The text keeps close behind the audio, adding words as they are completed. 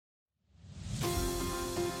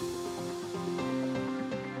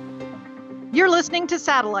You're listening to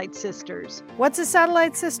Satellite Sisters. What's a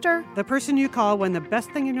satellite sister? The person you call when the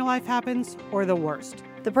best thing in your life happens or the worst.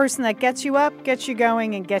 The person that gets you up, gets you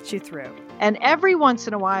going, and gets you through. And every once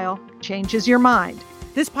in a while, changes your mind.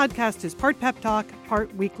 This podcast is part pep talk,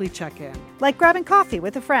 part weekly check-in. Like grabbing coffee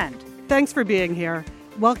with a friend. Thanks for being here.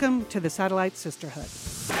 Welcome to the Satellite Sisterhood.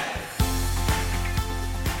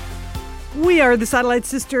 We are the Satellite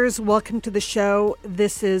Sisters. Welcome to the show.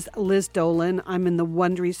 This is Liz Dolan. I'm in the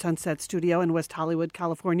Wondery Sunset Studio in West Hollywood,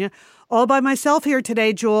 California. All by myself here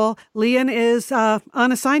today, Jewel. Leanne is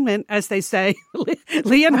on assignment, as they say.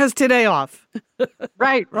 Leanne has today off.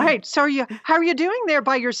 Right. So how are you doing there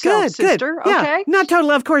by yourself, sister? Good. Yeah. Okay. Not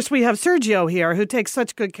totally. Of course, we have Sergio here, who takes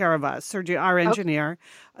such good care of us. Sergio, our engineer,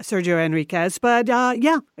 Sergio Enriquez. But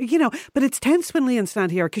but it's tense when Leanne's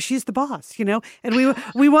not here because she's the boss, and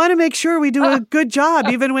we want to make sure we do a good job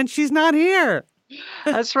even when she's not here.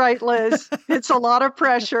 That's right, Liz. It's a lot of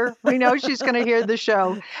pressure. We know she's going to hear the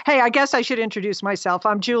show. Hey, I guess I should introduce myself.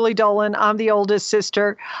 I'm Julie Dolan. I'm the oldest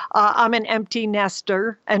sister. I'm an empty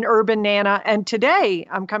nester, an urban nana. And today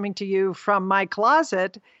I'm coming to you from my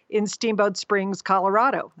closet in Steamboat Springs,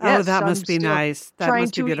 Colorado. Yes, that must be nice. That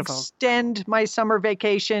must be beautiful. Trying to extend my summer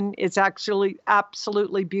vacation. It's actually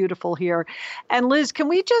absolutely beautiful here. And Liz,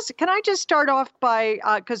 can I just start off by,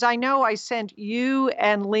 because I know I sent you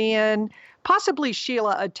and Leanne, possibly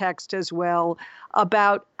Sheila, a text as well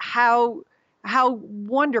about how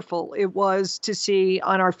wonderful it was to see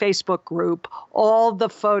on our Facebook group all the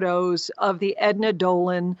photos of the Edna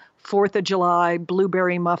Dolan 4th of July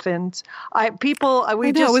blueberry muffins. It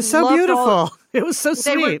was so beautiful. It was so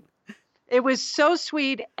sweet. It was so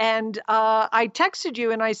sweet. And I texted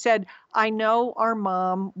you and I said, I know our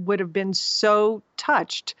mom would have been so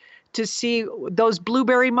touched to see those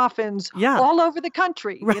blueberry muffins all over the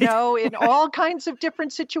country, right. In all kinds of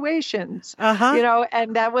different situations,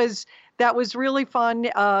 and that was really fun.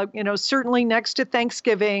 Certainly next to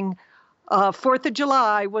Thanksgiving, 4th of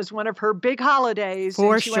July was one of her big holidays.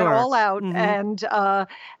 For and she sure. went all out, mm-hmm.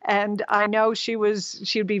 and I know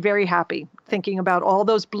she'd be very happy thinking about all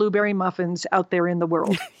those blueberry muffins out there in the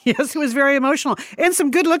world. Yes, it was very emotional. And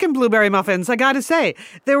some good-looking blueberry muffins, I got to say.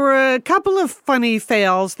 There were a couple of funny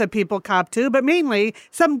fails that people copped to, but mainly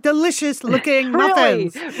some delicious-looking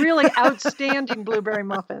muffins. Really outstanding blueberry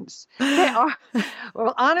muffins. Well,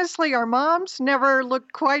 honestly, our moms never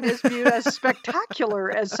looked quite as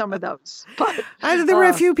spectacular as some of those. But there were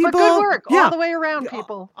a few people. But good work all the way around,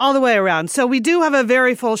 people. All the way around. So we do have a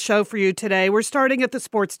very full show for you today. We're starting at the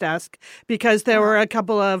sports desk because there were a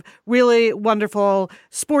couple of really wonderful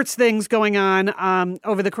sports things going on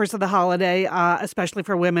over the course of the holiday, especially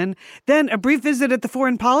for women. Then a brief visit at the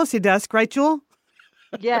foreign policy desk, right, Jewel?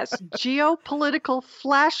 Yes, geopolitical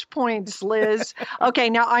flashpoints, Liz. Okay,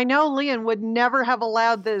 now I know Leanne would never have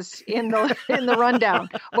allowed this in the rundown,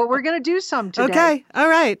 but we're going to do some today. Okay, all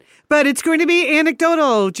right. But it's going to be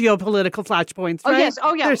anecdotal geopolitical flashpoints, right?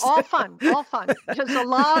 Oh yes, all fun. Just a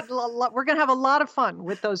lot. We're going to have a lot of fun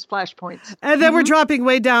with those flashpoints. And then we're dropping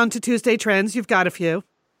way down to Tuesday trends. You've got a few.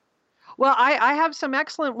 Well, I have some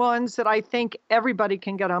excellent ones that I think everybody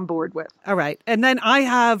can get on board with. All right. And then I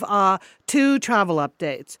have two travel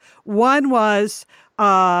updates. One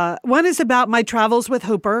is about my travels with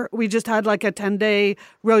Hooper. We just had like a 10-day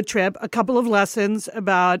road trip, a couple of lessons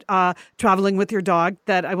about traveling with your dog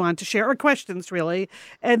that I want to share, or questions really.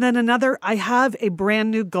 And then another, I have a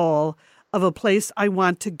brand new goal of a place I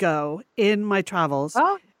want to go in my travels.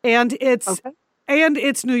 Oh, and it's... Okay. And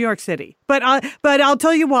it's New York City. But I'll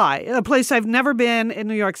tell you why. A place I've never been in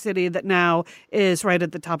New York City that now is right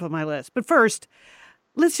at the top of my list. But first,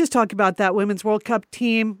 let's just talk about that Women's World Cup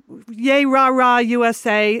team. Yay, rah, rah,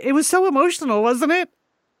 USA. It was so emotional, wasn't it?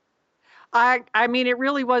 I mean, it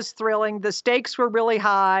really was thrilling. The stakes were really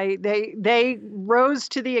high. They rose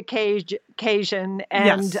to the occasion,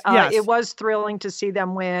 and yes. It was thrilling to see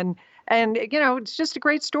them win. And, it's just a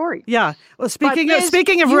great story. Yeah. Well, speaking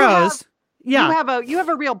of Rose... Yeah, you have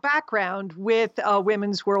a real background with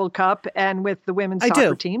Women's World Cup and with the women's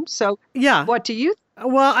soccer team. So, what do you?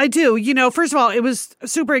 Well, I do. First of all, it was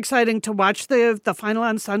super exciting to watch the final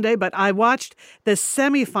on Sunday, but I watched the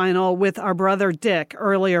semifinal with our brother Dick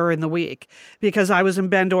earlier in the week because I was in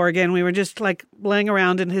Bend, Oregon. We were just like laying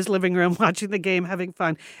around in his living room watching the game, having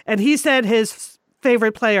fun, and he said his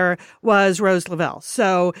favorite player was Rose Lavelle.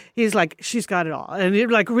 So he's like, she's got it all. And he's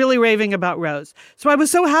like really raving about Rose. So I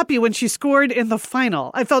was so happy when she scored in the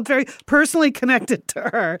final. I felt very personally connected to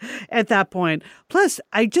her at that point. Plus,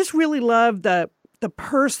 I just really loved the the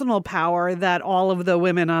personal power that all of the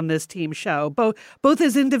women on this team show, both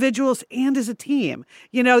as individuals and as a team.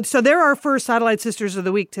 So they're our first Satellite Sisters of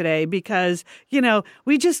the Week today because,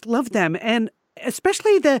 we just love them. And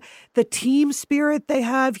especially the team spirit they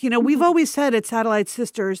have. We've always said at Satellite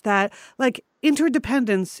Sisters that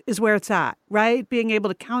interdependence is where it's at, right? Being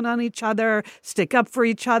able to count on each other, stick up for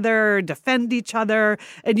each other, defend each other.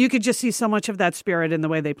 And you could just see so much of that spirit in the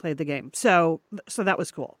way they played the game. So that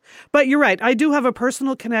was cool. But you're right. I do have a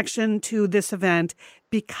personal connection to this event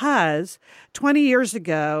because 20 years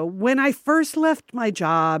ago, when I first left my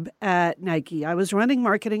job at Nike, I was running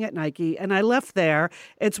marketing at Nike, and I left there.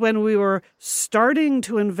 It's when we were starting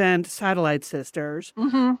to invent Satellite Sisters,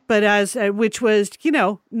 but which was,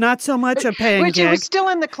 not so much a paying which gig. It was still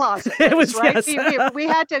in the closet. It was, right? yes. we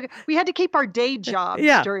had to keep our day jobs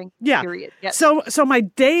during the period. Yes. So my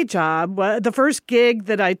day job, the first gig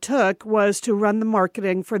that I took was to run the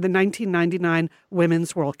marketing for the 1999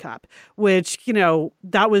 Women's World Cup, which,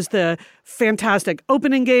 that was the fantastic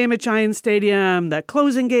opening game at Giant Stadium, the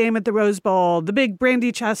closing game at the Rose Bowl, the big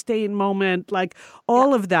Brandi Chastain moment,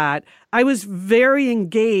 all of that. I was very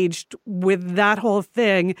engaged with that whole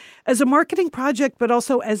thing as a marketing project, but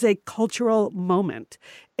also as a cultural moment.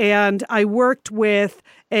 And I worked with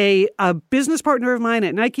a business partner of mine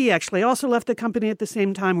at Nike, actually also left the company at the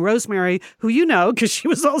same time, Rosemary, who because she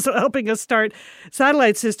was also helping us start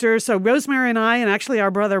Satellite Sisters. So Rosemary and I, and actually our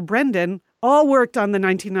brother Brendan, all worked on the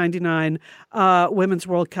 1999 Women's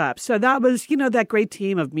World Cup. So that was, that great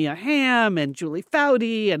team of Mia Hamm and Julie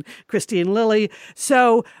Foudy and Christine Lilly.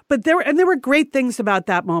 So, but there were great things about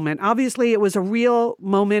that moment. Obviously, it was a real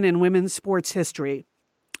moment in women's sports history.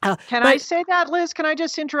 Can I say that, Liz? Can I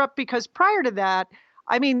just interrupt? Because prior to that,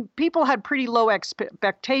 people had pretty low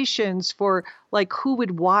expectations for who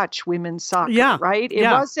would watch women's soccer, right? It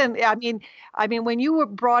wasn't, when you were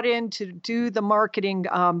brought in to do the marketing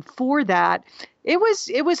for that, it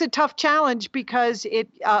was a tough challenge because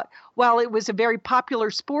while it was a very popular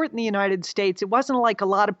sport in the United States, it wasn't like a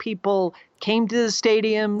lot of people came to the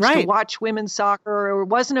stadiums to watch women's soccer, or it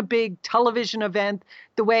wasn't a big television event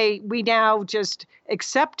the way we now just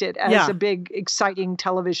accept it as a big, exciting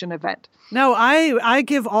television event. No, I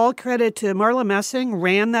give all credit to Marla Messing,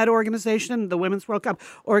 ran that organization, the Women's World Cup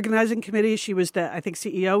Organizing Committee. She was I think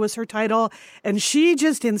CEO was her title. And she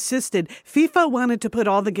just insisted. FIFA wanted to put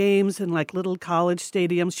all the games in little college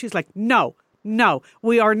stadiums. She's like, no,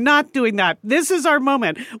 we are not doing that. This is our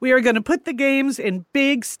moment. We are going to put the games in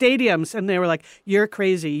big stadiums. And they were like, you're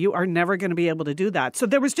crazy. You are never going to be able to do that. So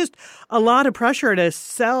there was just a lot of pressure to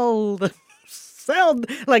sell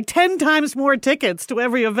 10 times more tickets to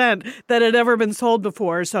every event that had ever been sold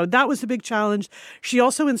before. So that was a big challenge. She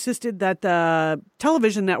also insisted that the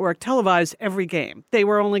television network televise every game. They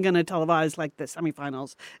were only going to televise the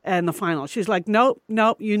semifinals and the final. She's like, nope,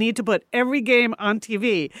 you need to put every game on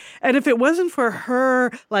TV. And if it wasn't for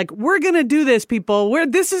her, we're going to do this, people.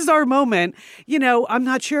 This is our moment. I'm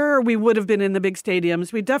not sure we would have been in the big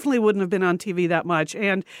stadiums. We definitely wouldn't have been on TV that much.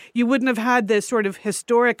 And you wouldn't have had this sort of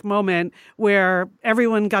historic moment where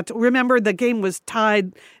everyone got to remember the game was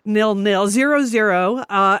tied 0-0, 0-0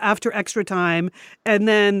 after extra time. And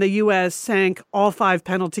then the U.S. sank all 5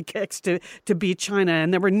 penalty kicks to beat China.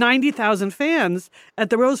 And there were 90,000 fans at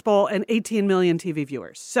the Rose Bowl and 18 million TV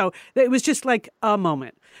viewers. So it was just a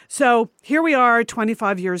moment. So here we are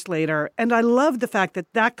 25 years later. And I love the fact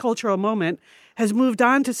that cultural moment has moved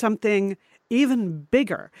on to something even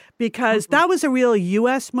bigger, because that was a real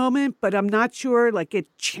U.S. moment, but I'm not sure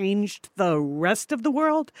it changed the rest of the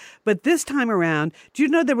world. But this time around, do you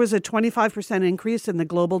know there was a 25% increase in the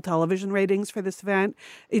global television ratings for this event?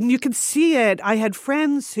 And you could see it. I had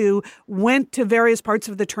friends who went to various parts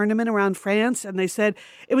of the tournament around France, and they said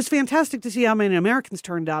it was fantastic to see how many Americans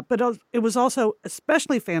turned up, but it was also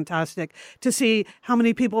especially fantastic to see how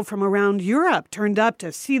many people from around Europe turned up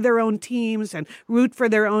to see their own teams and root for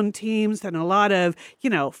their own teams, and a lot of,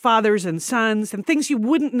 fathers and sons and things you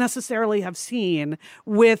wouldn't necessarily have seen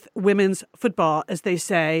with women's football, as they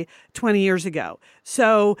say, 20 years ago.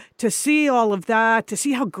 So to see all of that, to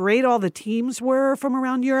see how great all the teams were from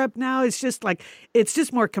around Europe now, it's just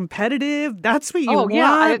more competitive. That's what you want.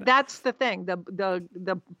 Yeah, that's the thing.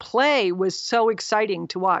 The play was so exciting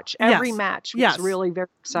to watch. Every match was really very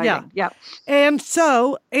exciting. Yeah. And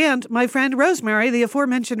my friend Rosemary, the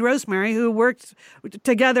aforementioned Rosemary, who worked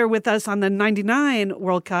together with us on the '99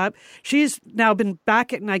 World Cup. She's now been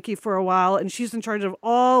back at Nike for a while, and she's in charge of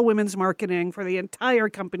all women's marketing for the entire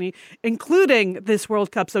company, including this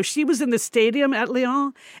World Cup. So she was in the stadium at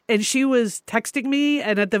Lyon, and she was texting me,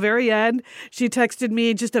 and at the very end, she texted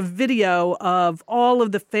me just a video of all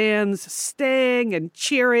of the fans staying and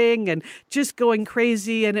cheering and just going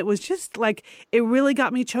crazy. And it was just like, it really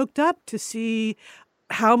got me choked up to see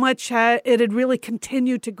how much it had really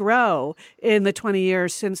continued to grow in the 20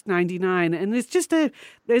 years since '99. And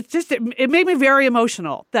it made me very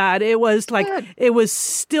emotional that it was like, Good. It was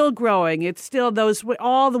still growing. It's still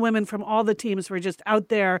all the women from all the teams were just out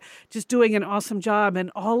there just doing an awesome job.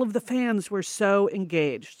 And all of the fans were so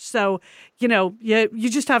engaged. So, you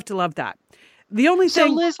just have to love that. The only thing.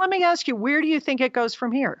 So Liz, let me ask you, where do you think it goes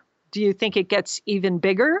from here? Do you think it gets even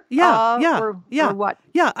bigger? Or what?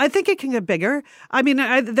 Yeah, I think it can get bigger. I mean,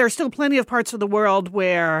 there are still plenty of parts of the world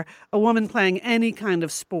where a woman playing any kind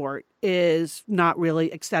of sport is not really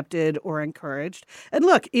accepted or encouraged. And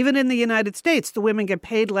look, even in the United States, the women get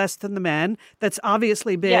paid less than the men. That's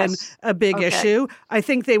obviously been a big issue. I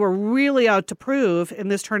think they were really out to prove in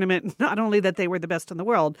this tournament, not only that they were the best in the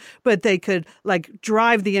world, but they could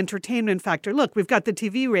drive the entertainment factor. Look, we've got the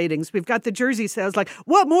TV ratings, we've got the jersey sales.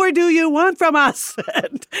 What more do you want from us?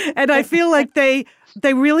 and I feel like they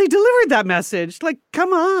really delivered that message.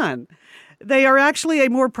 Come on. They are actually a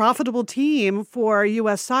more profitable team for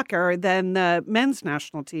U.S. soccer than the men's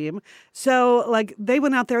national team. So, they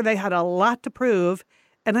went out there, they had a lot to prove,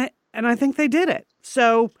 and I think they did it.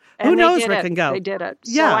 So, who knows where it can go? They did it.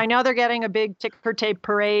 Yeah. So I know they're getting a big ticker tape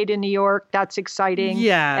parade in New York. That's exciting.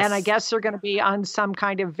 Yes. And I guess they're going to be on some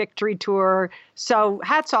kind of victory tour. So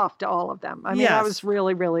hats off to all of them. I mean, that was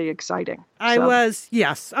really, really exciting.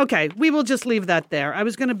 Yes. Okay. We will just leave that there. I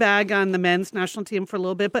was going to bag on the men's national team for a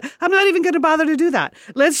little bit, but I'm not even going to bother to do that.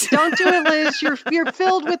 Don't do it, Liz. You're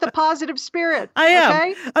filled with a positive spirit. I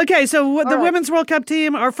am. Okay. So the Women's World Cup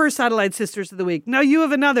team, our first Satellite Sisters of the Week. Now you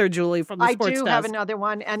have another, Julie, from the Sports Desk. I do have another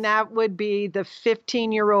one, and that would be the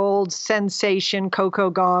 15-year-old sensation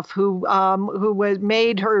Coco Gauff, who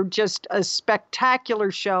made her just a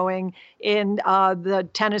spectacular showing in the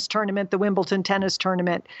tennis tournament, the Wimbledon tennis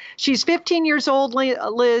tournament. She's 15 years old,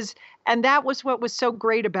 Liz, and that was what was so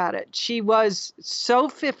great about it. She was so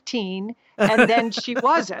 15, and then she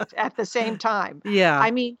wasn't at the same time. Yeah.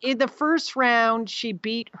 I mean, in the first round, she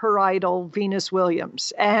beat her idol, Venus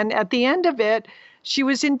Williams. And at the end of it, she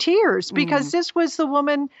was in tears because this was the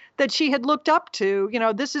woman that she had looked up to.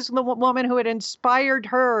 This is the woman who had inspired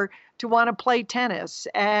her to want to play tennis,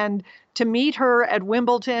 and to meet her at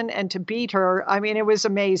Wimbledon and to beat her. I mean, it was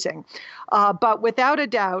amazing. But without a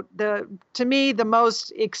doubt, to me, the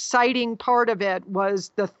most exciting part of it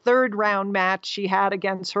was the third round match she had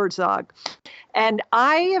against Herzog. And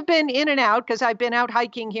I have been in and out because I've been out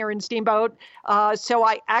hiking here in Steamboat. So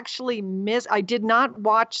I did not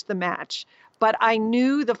watch the match. But I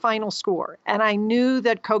knew the final score, and I knew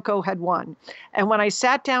that Coco had won. And when I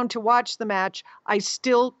sat down to watch the match, I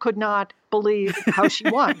still could not believe how she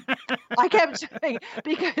won. I kept saying,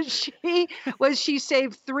 because she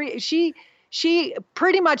saved three. She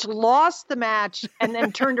pretty much lost the match and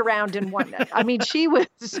then turned around and won it. I mean,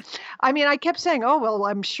 I kept saying, oh, well,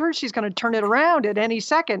 I'm sure she's going to turn it around at any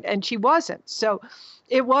second. And she wasn't. So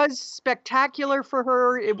it was spectacular for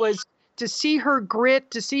her. It was to see her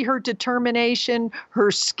grit, to see her determination,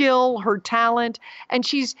 her skill, her talent, and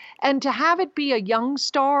to have it be a young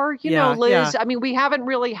star, Liz. Yeah. I mean, we haven't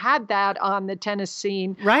really had that on the tennis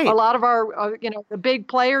scene. Right. A lot of our, the big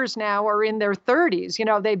players now are in their 30s.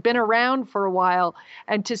 They've been around for a while,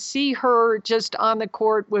 and to see her just on the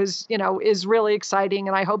court was, is really exciting.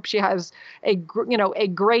 And I hope she has a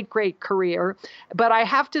great, great career. But I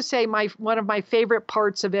have to say, one of my favorite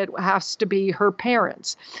parts of it has to be her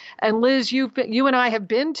parents. And Liz, you and I have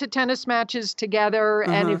been to tennis matches together,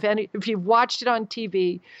 and if you've watched it on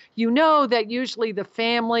TV, you know that usually the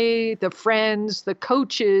family, the friends, the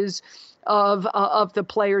coaches of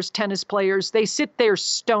the tennis players, they sit there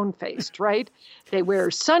stone-faced, right? They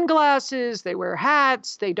wear sunglasses, they wear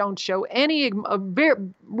hats, they don't show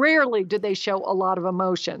rarely do they show a lot a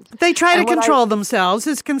emotion. They try to control themselves.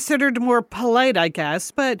 It's considered more polite, I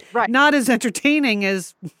guess, but not as entertaining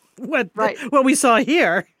as what we saw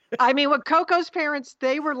here. I mean, with Coco's parents,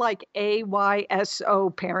 they were like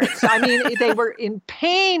AYSO parents. I mean, they were in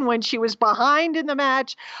pain when she was behind in the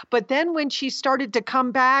match. But then when she started to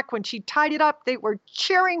come back, when she tied it up, they were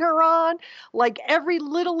cheering her on like every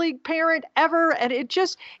Little League parent ever. And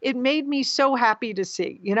it made me so happy to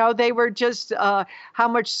see. They were just how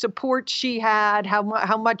much support she had,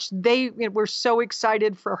 how much they were so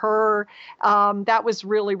excited for her. That was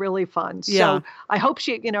really, really fun. Yeah. So I hope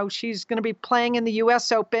she's going to be playing in the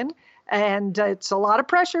U.S. Open. And it's a lot of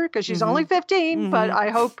pressure because she's only 15, but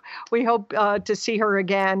we hope to see her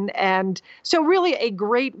again. And so really a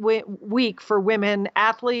great week for women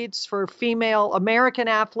athletes, for female American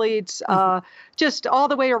athletes, just all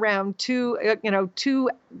the way around. Two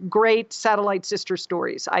great satellite sister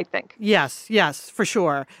stories, I think. Yes, for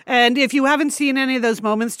sure. And if you haven't seen any of those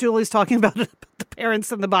moments Julie's talking about the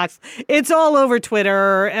parents in the box, it's all over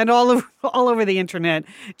Twitter and all over the internet.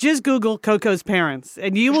 Just Google Coco's parents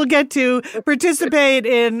and you will get to participate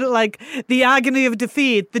in like the agony of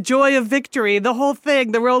defeat, the joy of victory, the whole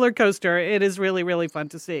thing, the roller coaster. It is really, really fun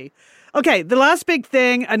to see. Okay, the last big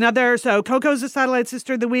thing, so Coco's a satellite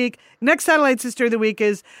sister of the week. Next satellite sister of the week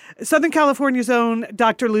is Southern California's own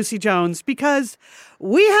Dr. Lucy Jones, because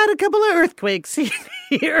we had a couple of earthquakes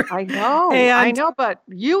here. I know, but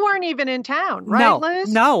you weren't even in town, right,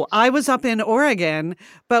 Liz? No, I was up in Oregon,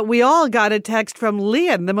 but we all got a text from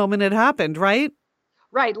Leanne the moment it happened, right?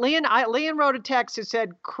 Right. Leanne wrote a text that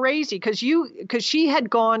said crazy because she had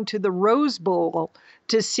gone to the Rose Bowl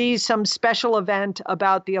to see some special event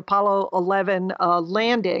about the Apollo 11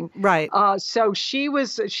 landing. Right. So she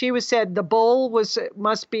said the bowl was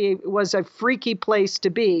a freaky place to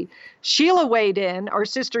be. Sheila weighed in, our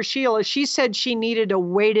sister Sheila. She said she needed a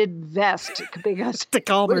weighted vest because to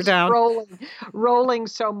calm her down, rolling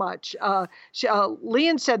so much.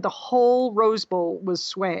 Leanne said the whole Rose Bowl was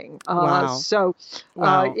swaying. Wow. So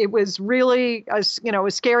it was really a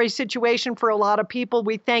scary situation for a lot of people.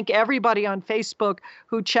 We thank everybody on Facebook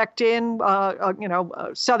who checked in.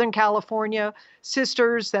 Southern California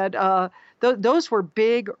sisters that. Those were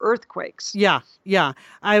big earthquakes. Yeah.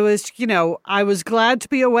 I was glad to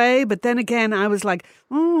be away, but then again, I was like,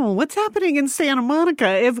 what's happening in Santa Monica?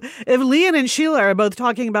 If Leanne and Sheila are both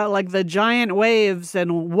talking about like the giant waves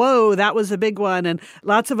and whoa, that was a big one, and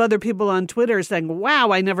lots of other people on Twitter saying, wow,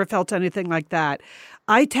 I never felt anything like that.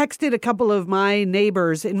 I texted a couple of my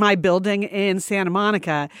neighbors in my building in Santa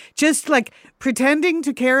Monica, just like pretending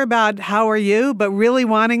to care about how are you, but really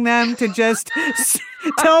wanting them to just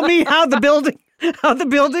tell me how the building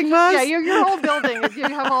was. Yeah, your whole building. You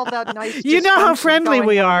have all that nice. You know how friendly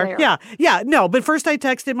we are. There. Yeah. No, but first I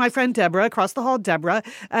texted my friend Deborah across the hall, Deborah,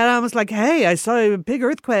 and I was like, "Hey, I saw a big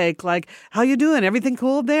earthquake. Like, how you doing? Everything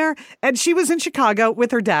cool there?" And she was in Chicago with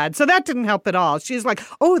her dad, so that didn't help at all. She's like,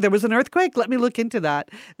 "Oh, there was an earthquake. Let me look into that."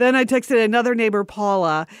 Then I texted another neighbor,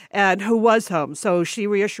 Paula, and who was home, so she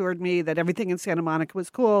reassured me that everything in Santa Monica was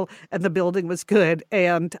cool and the building was good,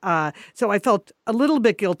 and so I felt a little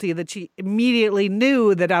bit guilty that she immediately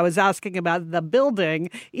knew that I was asking about the building,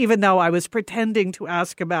 even though I was pretending to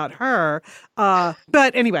ask about her.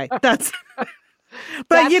 But anyway, that's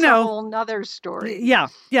a whole nother story. Yeah.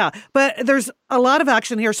 But there's a lot of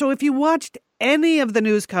action here. So if you watched any of the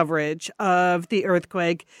news coverage of the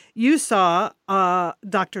earthquake, you saw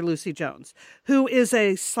Dr. Lucy Jones, who is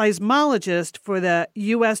a seismologist for the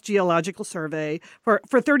U.S. Geological Survey. For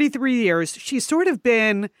 33 years, she's sort of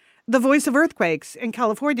been the voice of earthquakes in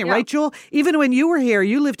California, right, Jewel? Even when you were here,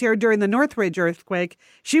 you lived here during the Northridge earthquake.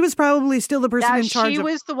 She was probably still the person in charge. She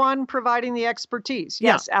was the one providing the expertise.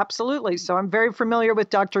 Yes, absolutely. So I'm very familiar with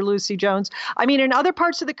Dr. Lucy Jones. I mean, in other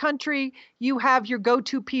parts of the country, you have your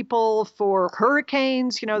go-to people for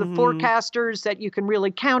hurricanes, the forecasters that you can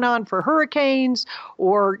really count on for hurricanes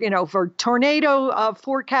or, for tornado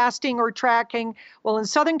forecasting or tracking. Well, in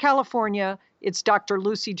Southern California, it's Dr.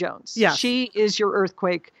 Lucy Jones. Yes. She is your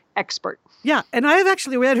earthquake expert. Yeah, and I've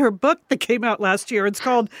actually read her book that came out last year. It's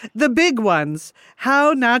called The Big Ones,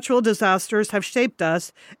 How Natural Disasters Have Shaped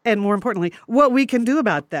Us, and more importantly, what we can do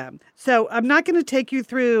about them. So I'm not going to take you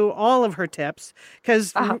through all of her tips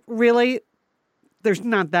because really, there's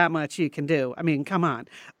not that much you can do. I mean, come on.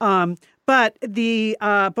 But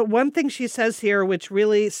one thing she says here, which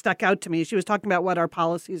really stuck out to me, she was talking about what our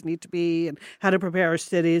policies need to be and how to prepare our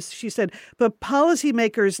cities. She said, but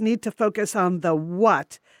policymakers need to focus on the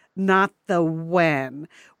what, not the when,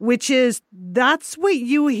 that's what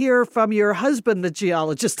you hear from your husband, the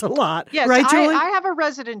geologist, a lot. Yes, right, Julie? I have a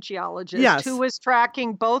resident geologist who was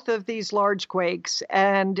tracking both of these large quakes,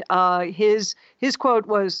 and his quote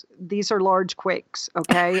was, "These are large quakes,"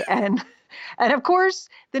 okay? And of course,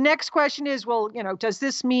 the next question is, well, does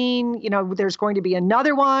this mean, there's going to be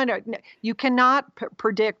another one? You cannot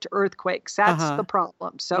predict earthquakes. That's the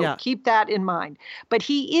problem. So keep that in mind. But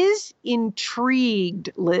he is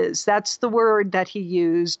intrigued, Liz. That's the word that he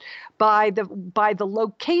used by the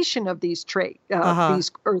location of these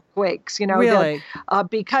these earthquakes. Really?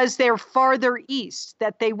 Because they're farther east,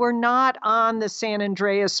 that they were not on the San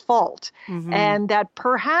Andreas Fault, and that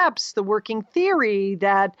perhaps the working theory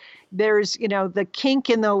that there's, the kink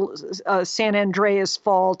in the San Andreas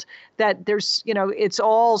Fault, that there's, it's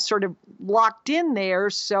all sort of locked in there.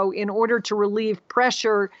 So in order to relieve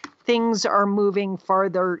pressure, things are moving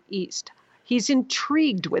farther east. He's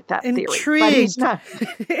intrigued with that theory. But he's not.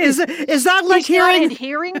 Is that like he's not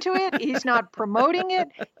adhering to it? He's not promoting it.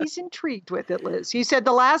 He's intrigued with it, Liz. He said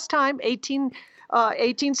the last time,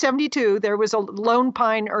 1872, there was a Lone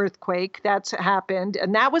Pine earthquake that's happened,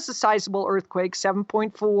 and that was a sizable earthquake,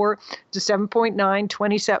 7.4 to 7.9,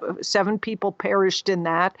 27 people perished in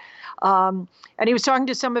that. And he was talking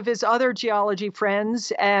to some of his other geology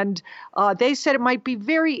friends, and they said it might be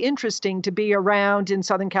very interesting to be around in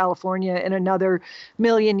Southern California in another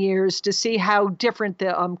million years to see how different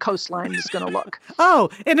the coastline is going to look. Oh,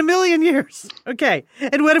 in a million years. Okay.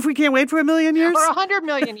 And what if we can't wait for a million years? Or 100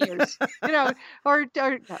 million years, or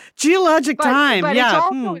geologic time. But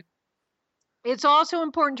yeah. It's also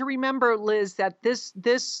important to remember, Liz, that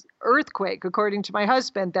this earthquake, according to my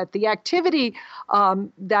husband, that the activity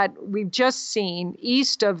that we've just seen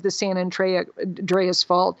east of the San Andreas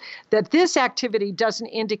Fault, that this activity doesn't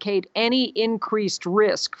indicate any increased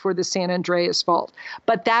risk for the San Andreas Fault.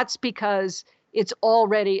 But that's because it's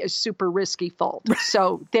already a super risky fault.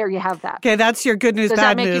 So there you have that. Okay, that's your good news, Does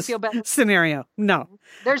bad that make news you feel better? Scenario. No.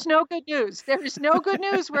 There's no good news. There is no good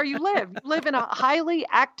news where you live. You live in a highly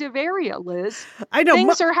active area, Liz. I know.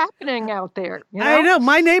 Things are happening out there. I know.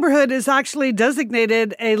 My neighborhood is actually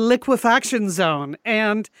designated a liquefaction zone.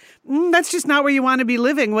 And that's just not where you want to be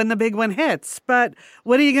living when the big one hits. But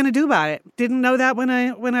what are you going to do about it? Didn't know that when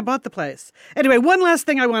I bought the place. Anyway, one last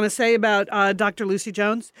thing I want to say about Dr. Lucy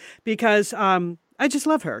Jones, because I just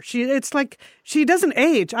love her. It's like she doesn't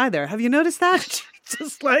age either. Have you noticed that?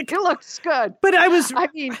 Just like it looks good. But I'm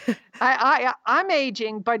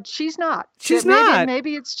aging, but she's not. She's not.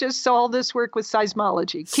 Maybe it's just all this work with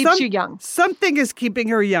seismology keeps you young. Something is keeping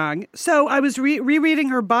her young. So I was rereading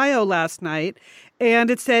her bio last night, and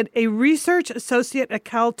it said a research associate at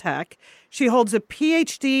Caltech. She holds a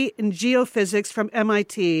PhD in geophysics from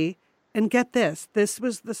MIT, and get this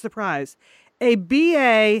was the surprise, a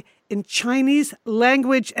BA in Chinese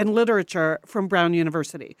language and literature from Brown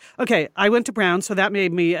University. Okay, I went to Brown, so that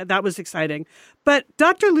was exciting. But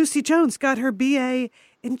Dr. Lucy Jones got her BA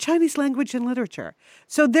in Chinese language and literature.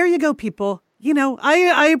 So there you go, people.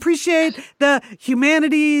 I appreciate the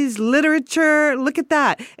humanities, literature. Look at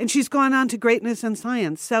that. And she's gone on to greatness in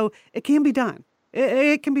science. So it can be done.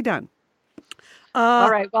 It can be done.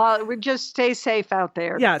 All right. Well, we just stay safe out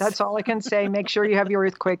there. Yes. That's all I can say. Make sure you have your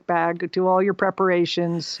earthquake bag. Do all your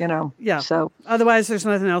preparations, Yeah. So otherwise, there's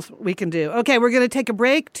nothing else we can do. Okay, we're going to take a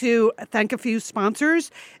break to thank a few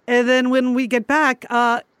sponsors. And then when we get back,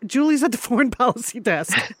 Julie's at the foreign policy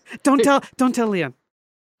desk. Don't tell Leon.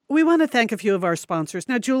 We want to thank a few of our sponsors.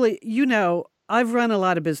 Now, Julie, I've run a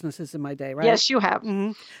lot of businesses in my day, right? Yes, you have.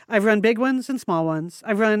 Mm-hmm. I've run big ones and small ones.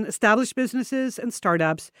 I've run established businesses and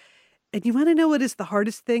startups. And you want to know what is the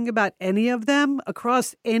hardest thing about any of them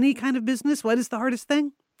across any kind of business? What is the hardest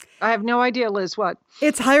thing? I have no idea, Liz. What?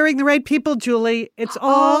 It's hiring the right people, Julie. It's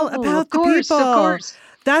all about the people. Of course.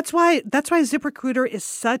 That's why ZipRecruiter is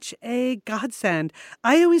such a godsend.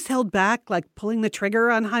 I always held back, like pulling the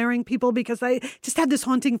trigger on hiring people because I just had this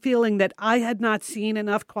haunting feeling that I had not seen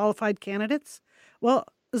enough qualified candidates. Well,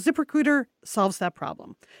 ZipRecruiter solves that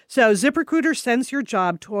problem. So ZipRecruiter sends your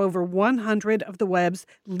job to over 100 of the web's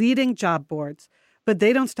leading job boards. But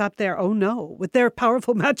they don't stop there. Oh, no. With their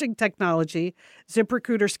powerful matching technology,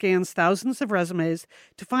 ZipRecruiter scans thousands of resumes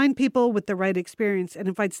to find people with the right experience and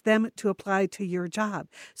invites them to apply to your job.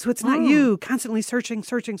 So it's not you constantly searching.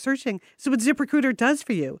 So what ZipRecruiter does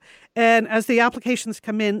for you. And as the applications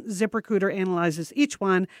come in, ZipRecruiter analyzes each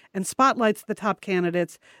one and spotlights the top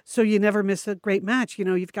candidates so you never miss a great match.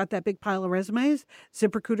 You've got that big pile of resumes.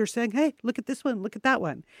 ZipRecruiter's saying, hey, look at this one, look at that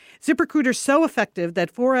one. ZipRecruiter's so effective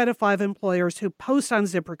that 4 out of 5 employers who post on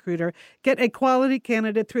ZipRecruiter get a quality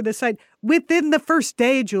candidate through the site within the first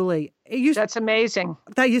day, Julie. That's amazing.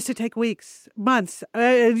 That used to take weeks, months.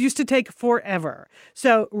 It used to take forever.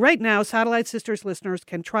 So right now, Satellite Sisters listeners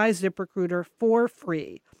can try ZipRecruiter for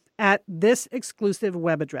free. at this exclusive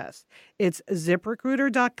web address. It's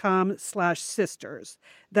ZipRecruiter.com/sisters.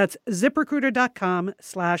 That's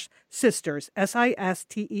ZipRecruiter.com/sisters, SISTERS.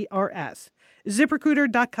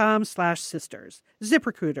 ZipRecruiter.com/sisters.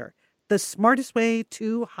 ZipRecruiter, the smartest way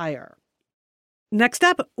to hire. Next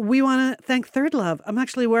up, we want to thank Third Love. I'm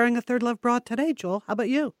actually wearing a Third Love bra today, Joel. How about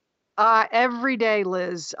you? Every day,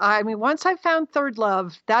 Liz. I mean, once I found Third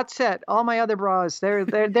Love, that's it. All my other bras, they're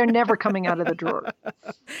never coming out of the drawer.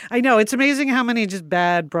 I know. It's amazing how many just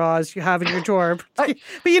bad bras you have in your drawer. But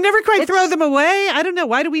you never quite throw them away. I don't know.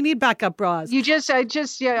 Why do we need backup bras? I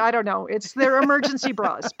don't know. It's their emergency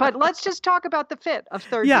bras. But let's just talk about the fit of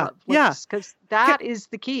Third Love. Because that is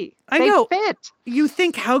the key. I know. Fit. You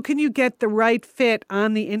think, how can you get the right fit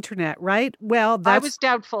on the internet, right? Well, I was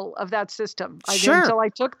doubtful of that system. Sure. Until I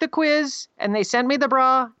took the quiz and they sent me the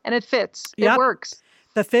bra and it fits. It works.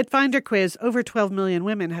 The Fit Finder quiz, over 12 million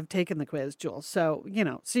women have taken the quiz, Jules. So,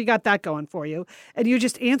 so you got that going for you. And you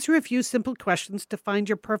just answer a few simple questions to find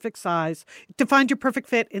your perfect size, to find your perfect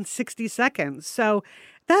fit in 60 seconds. So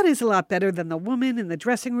that is a lot better than the woman in the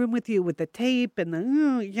dressing room with you with the tape and the,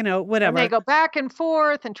 whatever. And they go back and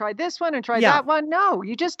forth and try this one and try that one. No,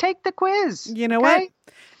 you just take the quiz. You know what?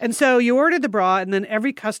 And so you order the bra, and then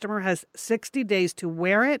every customer has 60 days to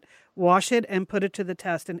wear it, wash it, and put it to the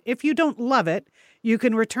test. And if you don't love it, you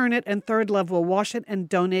can return it, and Third Love will wash it and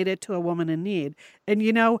donate it to a woman in need. And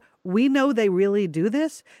we know they really do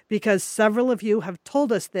this because several of you have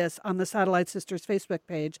told us this on the Satellite Sisters Facebook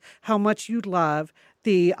page, how much you love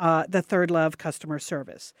the Third Love customer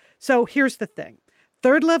service. So here's the thing.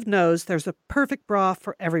 Third Love knows there's a perfect bra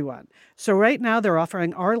for everyone. So right now they're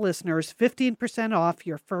offering our listeners 15% off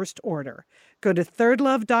your first order. Go to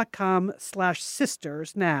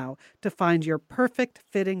thirdlove.com/sisters now to find your perfect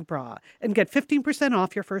fitting bra and get 15%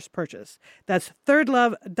 off your first purchase. That's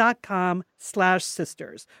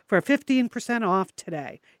thirdlove.com/sisters for 15% off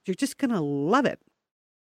today. You're just going to love it.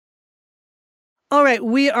 All right,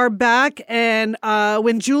 we are back, and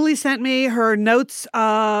when Julie sent me her notes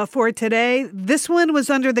for today, this one was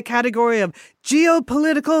under the category of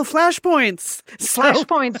geopolitical flashpoints.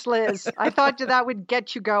 Flashpoints, Liz. I thought that would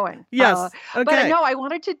get you going. Yes. Okay. But no, I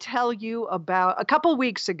wanted to tell you about a couple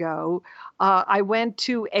weeks ago. I went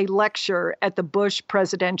to a lecture at the Bush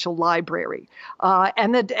Presidential Library,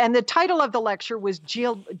 and the title of the lecture was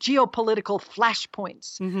Geopolitical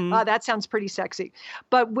Flashpoints. Mm-hmm. That sounds pretty sexy.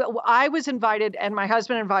 But I was invited, and my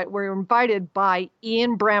husband were invited by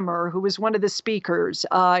Ian Bremmer, who was one of the speakers.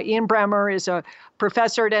 Ian Bremmer is a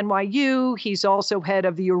professor at NYU. He's also head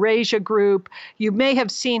of the Eurasia Group. You may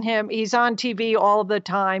have seen him. He's on TV all the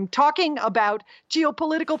time talking about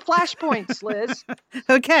geopolitical flashpoints, Liz.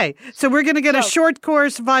 Okay. So we're going to get a short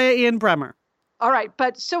course via Ian Bremmer. All right.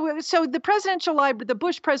 But so the presidential library, the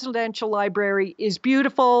Bush Presidential Library is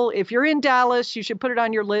beautiful. If you're in Dallas, you should put it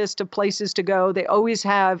on your list of places to go. They always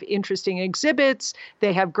have interesting exhibits.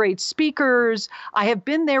 They have great speakers. I have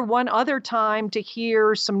been there one other time to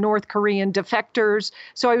hear some North Korean defectors.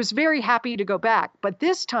 So I was very happy to go back. But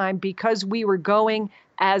this time, because we were going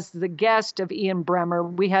as the guest of Ian Bremmer,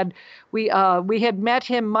 we had met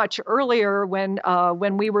him much earlier when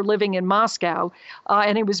we were living in Moscow,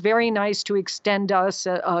 and it was very nice to extend us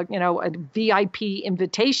a VIP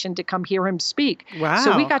invitation to come hear him speak. Wow!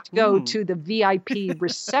 So we got to go to the VIP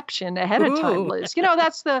reception ahead of time, Liz.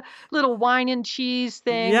 That's the little wine and cheese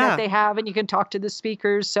thing that they have, and you can talk to the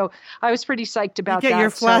speakers. So I was pretty psyched about that. You get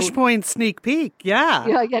your Flashpoint sneak peek.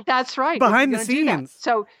 Yeah, that's right. Behind the scenes.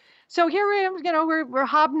 So here I am, we're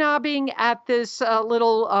hobnobbing at this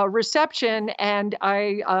little reception, and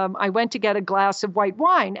I went to get a glass of white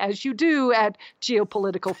wine, as you do at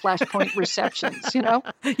geopolitical flashpoint receptions,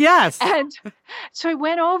 Yes. And so I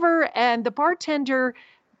went over, and the bartender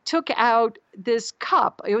took out this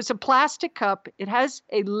cup. It was a plastic cup. It has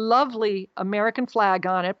a lovely American flag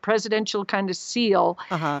on it, presidential kind of seal.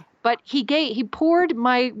 Uh-huh. But he poured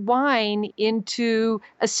my wine into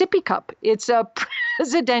a sippy cup. It's a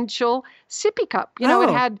presidential sippy cup. It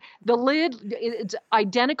had the lid, it's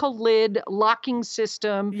identical lid locking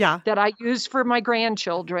system that I use for my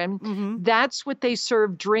grandchildren. Mm-hmm. That's what they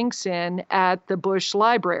serve drinks in at the Bush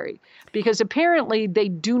Library, because apparently they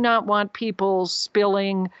do not want people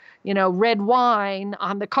spilling red wine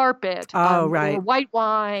on the carpet, right. or white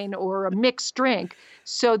wine or a mixed drink.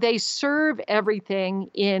 So they serve everything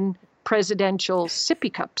in presidential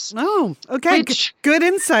sippy cups. Oh, okay. Good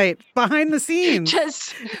insight behind the scenes.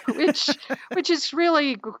 Which is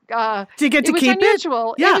really, do you get to keep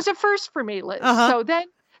unusual. it? Yeah. It was a first for me, Liz. Uh-huh. So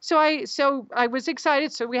So I was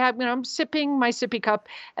excited. So we had, I'm sipping my sippy cup,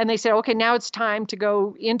 and they said, okay, now it's time to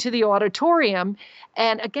go into the auditorium.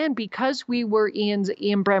 And again, because we were Ian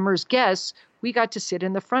Bremmer's guests, we got to sit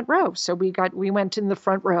in the front row. So we went in the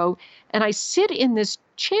front row, and I sit in this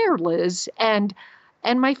chair, Liz,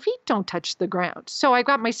 and my feet don't touch the ground. So I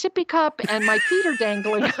got my sippy cup and my feet are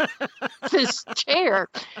dangling this chair.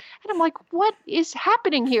 And I'm like, what is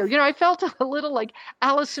happening here? I felt a little like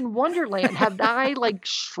Alice in Wonderland. Have I like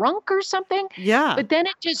shrunk or something? Yeah. But then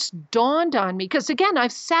it just dawned on me, because again,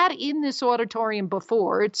 I've sat in this auditorium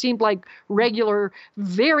before. It seemed like regular,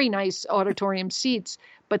 very nice auditorium seats.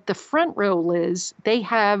 But the front row, Liz, they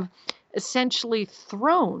have essentially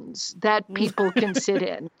thrones that people can sit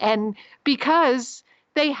in. And because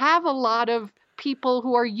they have a lot of people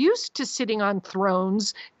who are used to sitting on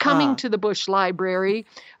thrones coming to the Bush Library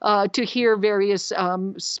to hear various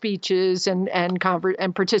speeches and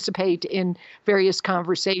participate in various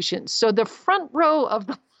conversations. So the front row of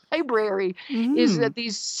the library is that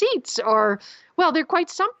these seats are, well, they're quite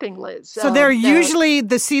something, Liz. So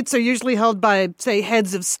the seats are usually held by, say,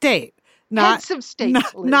 heads of state. Heads of state,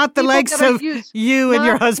 not the likes of you and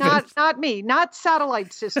your husband. Not me, not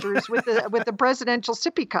satellite sisters with the presidential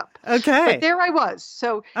sippy cup. Okay. But there I was.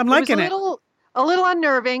 So I'm liking it. A little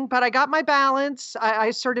unnerving, but I got my balance.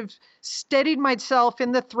 I sort of steadied myself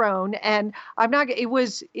in the throne, and it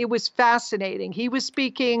was fascinating. He was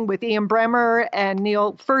speaking with Ian Bremmer and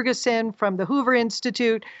Neil Ferguson from the Hoover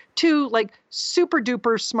Institute, two like super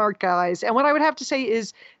duper smart guys. And what I would have to say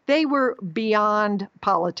is they were beyond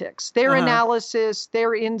politics. Their analysis,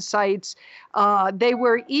 their insights, they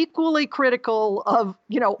were equally critical of,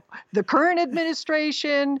 the current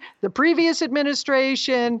administration, the previous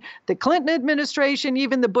administration, the Clinton administration,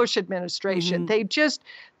 even the Bush administration. They just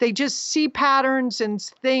see patterns and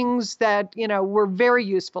things that, were very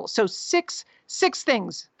useful. So six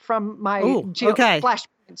things from my flashpoints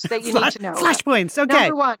that you need to know. Flashpoints, okay.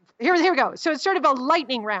 Number one, here we go. So it's sort of a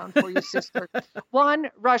lightning round for you, sister. One,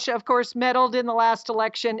 Russia, of course, meddled in the last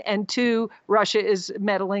election. And two, Russia is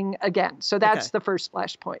meddling again. So that's the first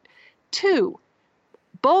flashpoint. Two,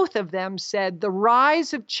 both of them said the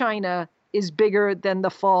rise of China is bigger than the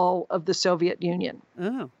fall of the Soviet Union.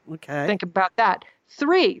 Oh, okay. Think about that.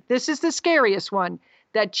 Three, this is the scariest one,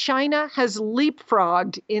 that China has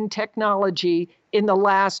leapfrogged in technology in the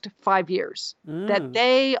last 5 years, that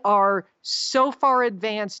they are so far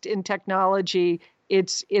advanced in technology,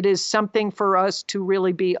 it is something for us to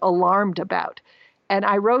really be alarmed about. And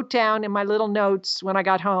I wrote down in my little notes when I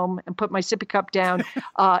got home and put my sippy cup down,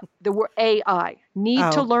 the word AI.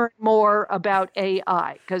 Need to learn more about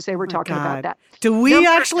AI, because they were talking about that. Do we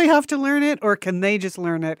actually have to learn it, or can they just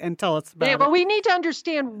learn it and tell us about it? Well, we need to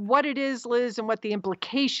understand what it is, Liz, and what the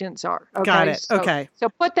implications are. Okay? Got it. Okay. So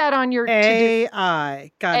put that on your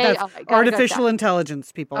AI. That's artificial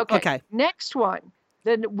intelligence, people. Okay. Next one.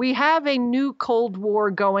 Then we have a new Cold War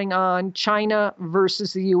going on, China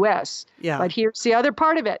versus the U.S. Yeah. But here's the other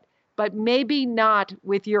part of it. But maybe not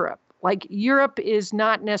with Europe. Like, Europe is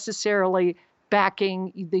not necessarily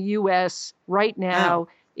backing the U.S. right now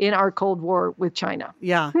in our Cold War with China.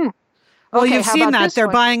 Yeah. Well, you've seen that. They're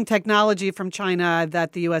one? buying technology from China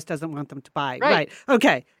that the U.S. doesn't want them to buy. Right.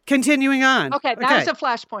 Okay. Continuing on. Okay. That was a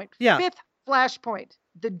flashpoint. Yeah. Fifth flashpoint.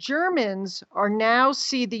 The Germans are now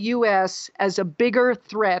see the U.S. as a bigger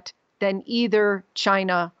threat than either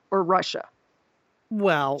China or Russia.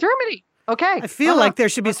 Well, Germany. Okay. I feel like there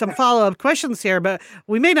should be some follow-up questions here, but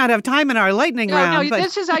we may not have time in our lightning round. No,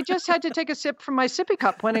 I just had to take a sip from my sippy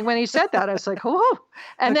cup when he said that. I was like, oh.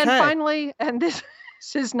 And then finally, and this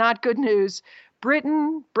is not good news,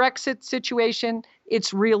 Britain, Brexit situation,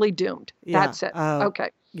 it's really doomed. Yeah. That's it.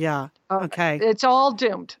 Okay. Yeah. Okay. It's all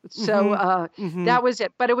doomed. So that was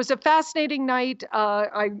it. But it was a fascinating night.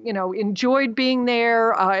 I enjoyed being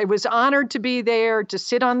there. I was honored to be there, to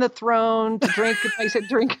sit on the throne, to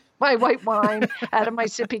drink my white wine out of my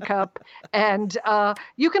sippy cup. And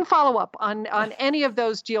you can follow up on any of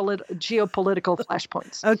those geopolitical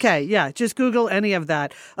flashpoints. Okay. Yeah. Just Google any of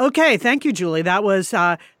that. Okay. Thank you, Julie. That was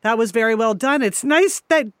very well done. It's nice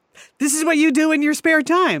that this is what you do in your spare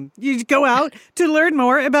time. You go out to learn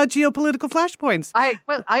more about geopolitical flashpoints.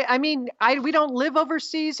 We don't live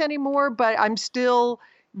overseas anymore, but I'm still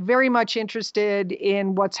very much interested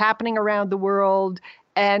in what's happening around the world.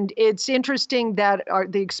 And it's interesting that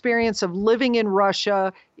the experience of living in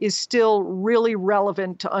Russia is still really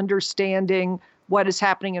relevant to understanding what is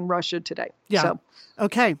happening in Russia today. Yeah. So.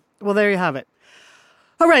 Okay. Well, there you have it.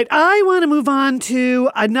 All right, I want to move on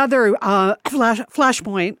to another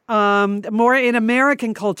flashpoint, more in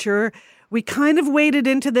American culture. We kind of waded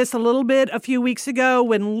into this a little bit a few weeks ago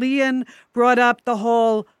when Leon brought up the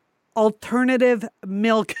whole alternative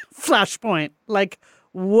milk flashpoint. Like,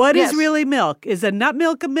 what is really milk? Is a nut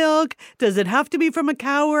milk a milk? Does it have to be from a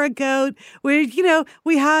cow or a goat?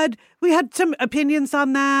 We had some opinions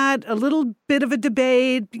on that, a little bit of a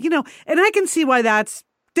debate, and I can see why that's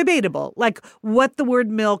debatable, like what the word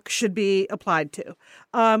milk should be applied to.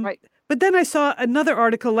 Right. But then I saw another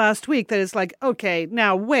article last week that is like, okay,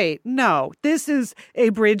 now wait, no, this is a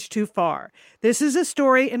bridge too far. This is a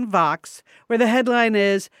story in Vox where the headline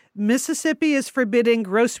is, Mississippi is forbidding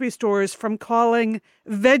grocery stores from calling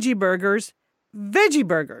veggie burgers,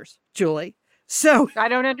 Julie. So I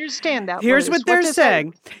don't understand that. Here's Liz. what they're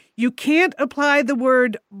saying. You can't apply the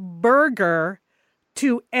word burger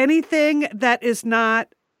to anything that is not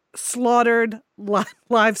slaughtered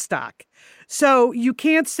livestock. So you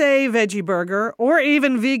can't say veggie burger or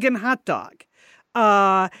even vegan hot dog.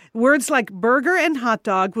 Words like burger and hot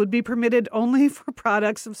dog would be permitted only for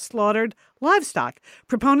products of slaughtered livestock.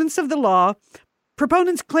 Proponents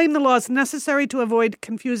claim the law is necessary to avoid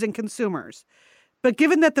confusing consumers. But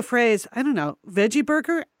given that the phrase, I don't know, veggie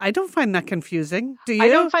burger, I don't find that confusing. Do you? I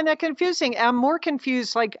don't find that confusing. I'm more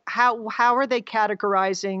confused, like how are they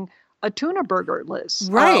categorizing a tuna burger, Liz?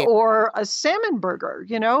 Right. Or a salmon burger,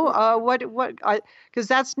 because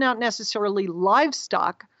that's not necessarily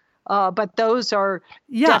livestock, but those are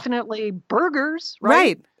definitely burgers, right?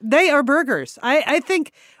 Right. They are burgers. I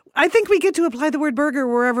think we get to apply the word burger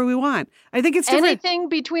wherever we want. I think it's different. Anything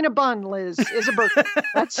between a bun, Liz, is a burger.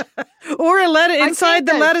 Or a lettuce inside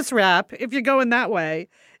the lettuce wrap, if you're going that way.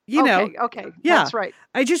 Okay. Yeah. That's right.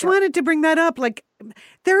 I just wanted to bring that up. Like,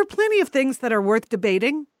 there are plenty of things that are worth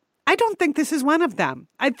debating. I don't think this is one of them.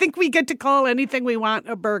 I think we get to call anything we want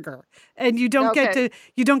a burger, and you don't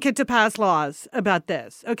get to pass laws about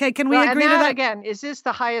this. Okay, can we agree to that? Again, is this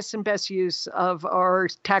the highest and best use of our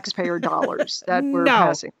taxpayer dollars that we're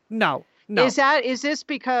passing? No. Is this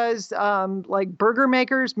because like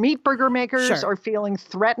meat burger makers are feeling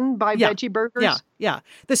threatened by veggie burgers? Yeah.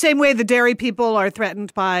 The same way the dairy people are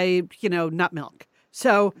threatened by, nut milk.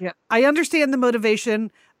 So I understand the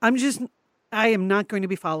motivation. I am not going to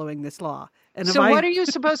be following this law. And so what are you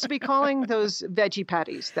supposed to be calling those veggie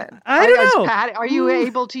patties then? I don't know. Are you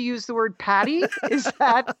able to use the word patty? Is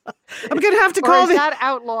that I'm going to have to call that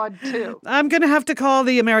outlawed too? I'm going to have to call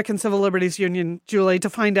the American Civil Liberties Union, Julie, to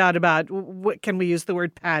find out about what can we use the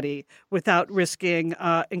word patty without risking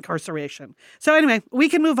incarceration. So anyway, we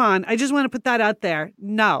can move on. I just want to put that out there.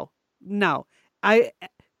 No.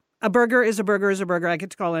 A burger is a burger is a burger. I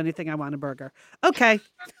get to call anything I want a burger. Okay.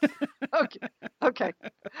 Okay,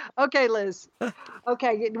 Liz.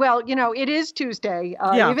 Okay. Well, it is Tuesday.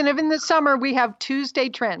 Even if in the summer we have Tuesday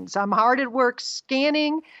trends. I'm hard at work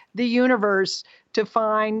scanning the universe to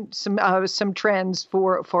find some trends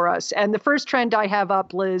for us. And the first trend I have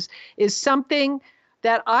up, Liz, is something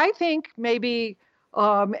that I think maybe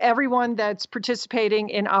everyone that's participating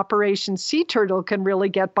in Operation Sea Turtle can really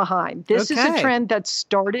get behind. This is a trend that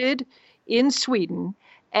started in Sweden,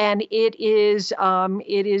 and it is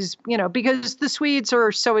because the Swedes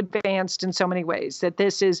are so advanced in so many ways that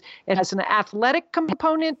it has an athletic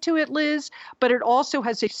component to it, Liz, but it also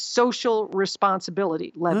has a social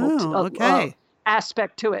responsibility level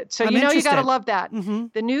aspect to it. So you got to love that. Mm-hmm.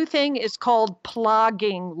 The new thing is called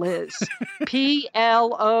plogging, Liz. Plogging.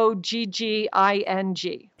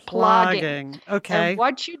 Plogging. Okay. And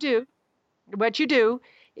what you do,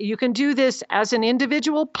 you can do this as an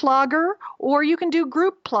individual plogger, or you can do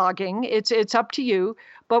group plogging. It's up to you.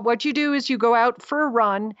 But what you do is you go out for a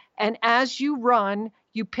run, and as you run,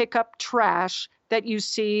 you pick up trash that you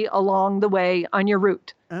see along the way on your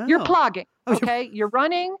route. Oh. You're plogging. Okay, you're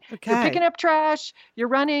running, you're picking up trash, you're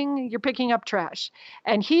running, you're picking up trash.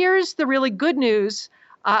 And here's the really good news.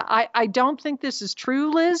 I don't think this is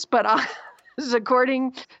true, Liz, but this is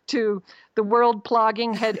according to the World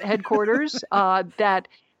Plogging headquarters, that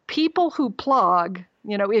people who plog,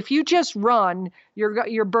 if you just run,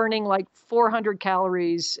 you're burning like 400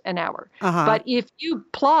 calories an hour. Uh-huh. But if you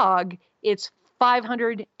plog, it's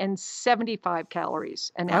 575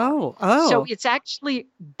 calories an hour. Oh. So it's actually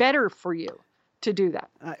better for you to do that.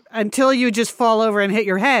 Until you just fall over and hit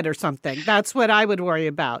your head or something. That's what I would worry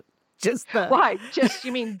about. Why?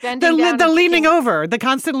 You mean bending down? The leaning over, the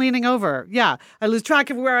constant leaning over. Yeah. I lose track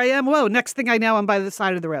of where I am. Whoa, next thing I know, I'm by the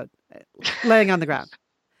side of the road, laying on the ground.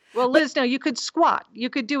 Well, Liz, no, you could squat. You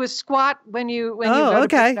could do a squat when you go to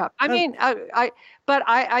pick it up. I mean,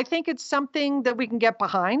 I think it's something that we can get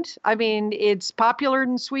behind. I mean, it's popular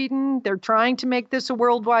in Sweden. They're trying to make this a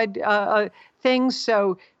worldwide thing.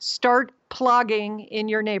 So start plogging in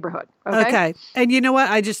your neighborhood. Okay. And you know what?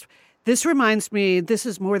 This reminds me, this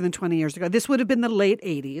is more than 20 years ago. This would have been the late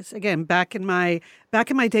 80s. Again, back in my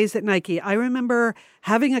days at Nike, I remember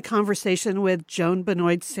having a conversation with Joan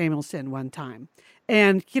Benoit Samuelson one time.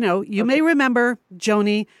 And, you may remember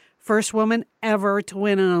Joni, first woman ever to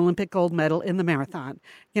win an Olympic gold medal in the marathon.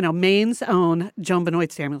 Maine's own Joan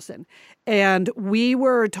Benoit Samuelson. And we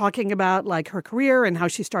were talking about like her career and how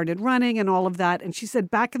she started running and all of that. And she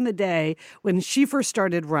said back in the day when she first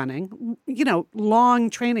started running,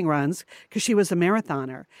 long training runs because she was a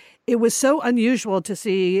marathoner, it was so unusual to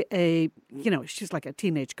see she's like a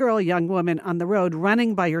teenage girl, a young woman on the road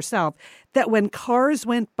running by herself, that when cars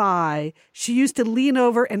went by, she used to lean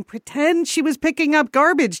over and pretend she was picking up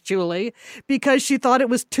garbage, Julie, because she thought it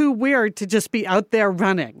was too weird to just be out there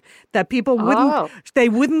running, that people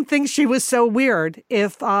wouldn't think she was so weird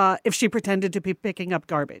if she pretended to be picking up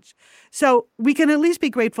garbage. So we can at least be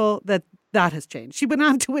grateful that has changed. She went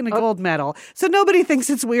on to win a gold medal. So nobody thinks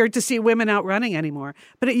it's weird to see women out running anymore.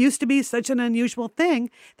 But it used to be such an unusual thing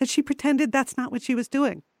that she pretended that's not what she was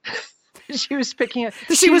doing. She was picking up.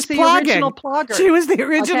 She was the plogging. Original plogger. She was the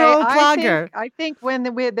original plogger. I think when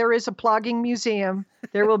there is a plogging museum,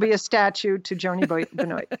 there will be a statue to Joni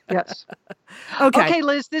Benoit. Yes. Okay,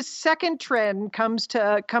 Liz. This second trend comes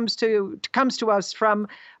to us from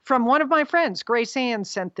one of my friends. Grace Ann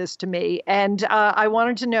sent this to me, and I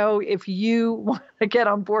wanted to know if you want to get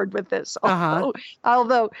on board with this.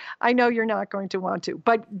 Although I know you're not going to want to.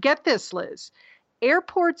 But get this, Liz.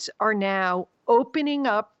 Airports are now opening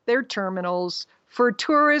up their terminals for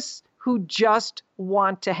tourists who just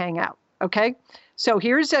want to hang out. Okay, so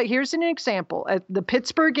here's an example at the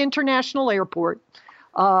Pittsburgh International Airport.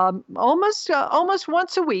 Almost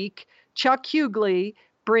once a week, Chuck Hughley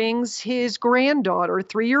brings his granddaughter,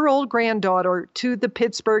 3-year-old granddaughter, to the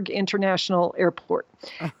Pittsburgh International Airport.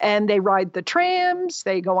 And they ride the trams,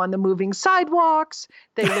 they go on the moving sidewalks,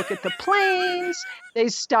 they look at the planes, they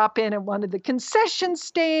stop in at one of the concession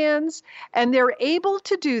stands, and they're able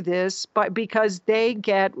to do this because they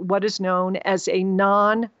get what is known as a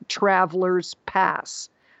non-traveler's pass.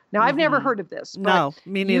 Now, I've never heard of this. But no,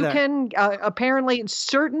 me neither. You can, apparently, in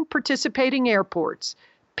certain participating airports,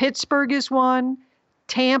 Pittsburgh is one,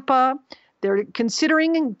 Tampa, they're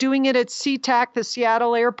considering doing it at SeaTac, the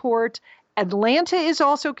Seattle airport. Atlanta is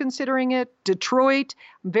also considering it. Detroit.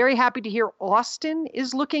 I'm very happy to hear Austin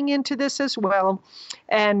is looking into this as well.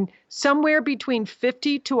 And somewhere between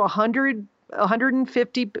 50 to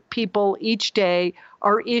 150 people each day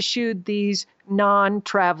are issued these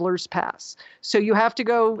non-traveler's pass. So you have to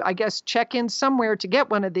go, I guess, check in somewhere to get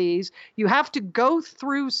one of these. You have to go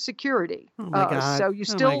through security. Oh my God. So you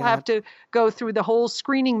still have to go through the whole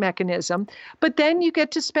screening mechanism. But then you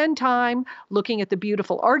get to spend time looking at the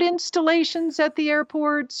beautiful art installations at the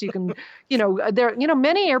airports. You can,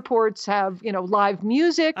 many airports have, live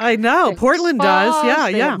music. I know. Portland does. Yeah,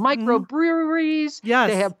 they have microbreweries.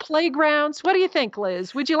 Yes. They have playgrounds. What do you think,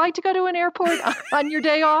 Liz? Would you like to go to an airport on your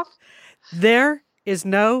day off? There is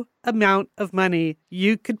no amount of money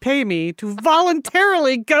you could pay me to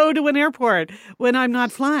voluntarily go to an airport when I'm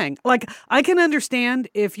not flying. Like, I can understand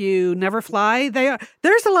if you never fly.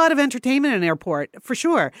 There's a lot of entertainment in an airport, for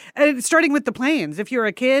sure. And starting with the planes. If you're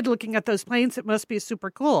a kid looking at those planes, it must be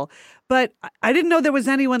super cool. But I didn't know there was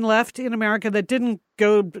anyone left in America that didn't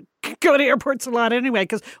go to airports a lot anyway,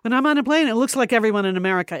 because when I'm on a plane, it looks like everyone in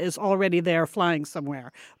America is already there flying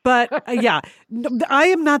somewhere. But I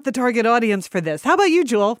am not the target audience for this. How about you,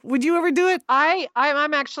 Jewel? Would you ever do it?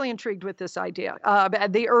 I'm actually intrigued with this idea.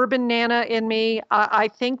 The urban Nana in me, I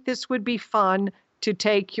think this would be fun to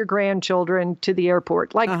take your grandchildren to the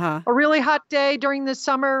airport. Like a really hot day during the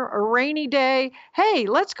summer, a rainy day. Hey,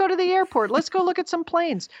 let's go to the airport. Let's go look at some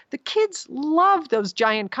planes. The kids love those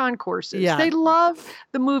giant concourses. Yeah. They love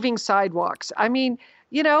the moving sidewalks.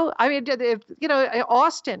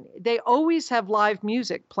 Austin, they always have live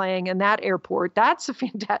music playing in that airport. That's a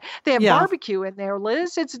fantastic. They have barbecue in there,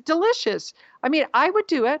 Liz. It's delicious. I would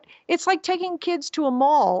do it. It's like taking kids to a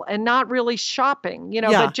mall and not really shopping,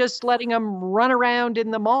 but just letting them run around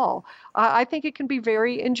in the mall. I think it can be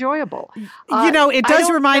very enjoyable. It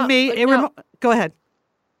does remind me. Go ahead.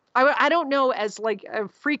 I don't know, as like a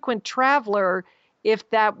frequent traveler, if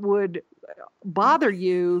that would bother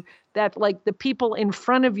you, that like the people in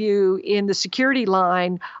front of you in the security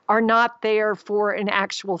line are not there for an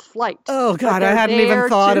actual flight. Oh God, I hadn't even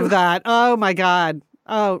thought of that. Oh my God.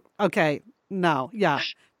 Oh, okay. No, yeah.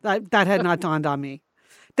 That had not dawned on me.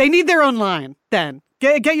 They need their own line then.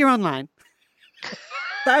 Get your own line.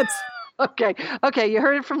 That's Okay, you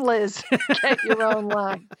heard it from Liz. Get your own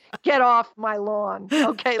line. Get off my lawn.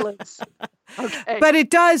 Okay, Liz. Okay. But it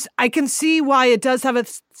does, I can see why it does have a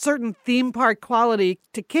certain theme park quality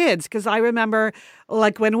to kids, because I remember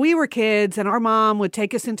like when we were kids and our mom would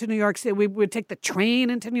take us into New York City, we would take the train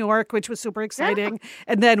into New York, which was super exciting. Yeah.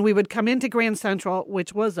 And then we would come into Grand Central,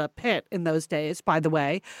 which was a pit in those days, by the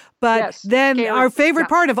way. But then our favorite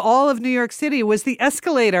part of all of New York City was the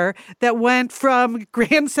escalator that went from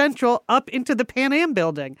Grand Central up into the Pan Am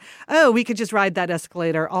building. Oh, we could just ride that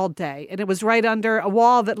escalator all day. And it was right under a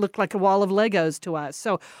wall that looked like a wall of Legos to us.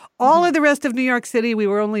 So all of the rest of New York City, we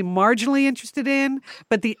were only marginally interested in,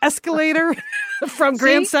 but the escalator from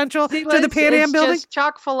Grand Central to the Pan Am building, just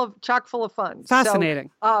chock full of fun.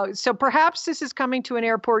 Fascinating. So perhaps this is coming to an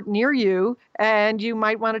airport near you, and you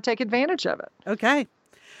might want to take advantage of it. Okay.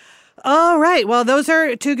 All right. Well, those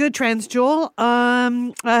are two good trends, Joel.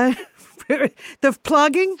 The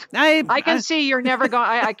plugging. I can see you're never going.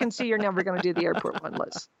 I can see you're never going to do the airport one,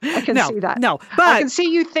 Liz. I can see that. No, but I can see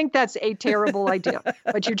you think that's a terrible idea,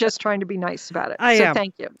 but you're just trying to be nice about it.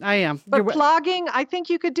 Thank you. I am. But plugging, I think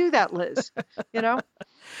you could do that, Liz.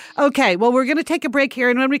 Okay, well, we're going to take a break here.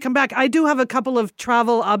 And when we come back, I do have a couple of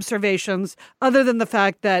travel observations, other than the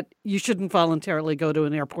fact that you shouldn't voluntarily go to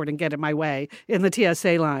an airport and get in my way in the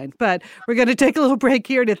TSA line. But we're going to take a little break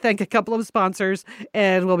here to thank a couple of sponsors,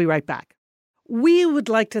 and we'll be right back. We would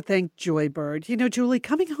like to thank Joybird. Julie,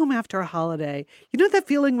 coming home after a holiday, that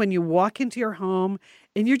feeling when you walk into your home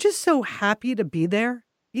and you're just so happy to be there?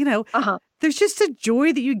 There's just a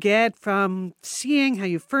joy that you get from seeing how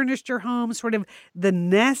you furnished your home, sort of the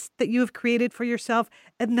nest that you have created for yourself.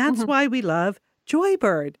 And that's why we love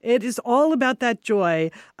Joybird. It is all about that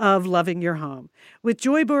joy of loving your home. With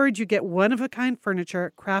Joybird, you get one-of-a-kind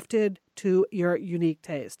furniture crafted to your unique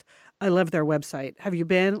taste. I love their website. Have you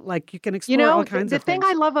been? You can explore all kinds of things. The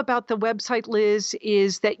thing I love about the website, Liz,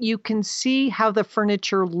 is that you can see how the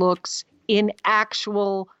furniture looks in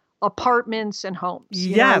actual apartments and homes.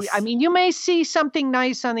 Yes. You may see something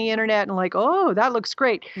nice on the internet and oh, that looks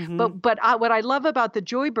great. Mm-hmm. But what I love about the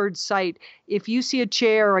Joybird site, if you see a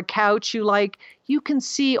chair or a couch you like, you can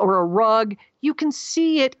see, or a rug, you can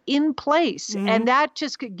see it in place. Mm-hmm. And that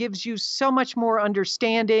just gives you so much more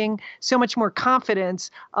understanding, so much more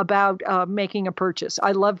confidence about making a purchase.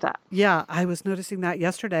 I love that. Yeah, I was noticing that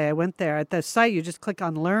yesterday. I went there at the site. You just click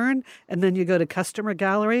on Learn, and then you go to Customer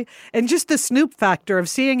Gallery. And just the snoop factor of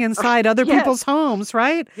seeing inside other people's homes,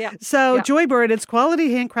 right? Yeah. So Joybird, it's quality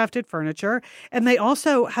handcrafted furniture. And they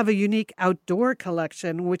also have a unique outdoor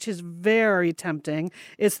collection, which is very tempting.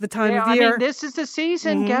 It's the time of year. This is the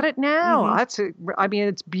season. Mm-hmm. Get it now. Mm-hmm.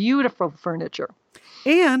 It's beautiful furniture.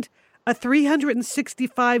 And a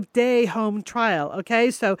 365-day home trial,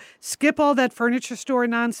 okay? So skip all that furniture store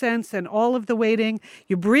nonsense and all of the waiting.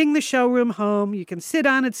 You bring the showroom home. You can sit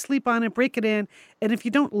on it, sleep on it, break it in. And if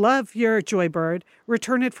you don't love your Joybird,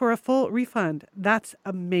 return it for a full refund. That's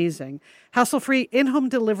amazing. Hassle-free in-home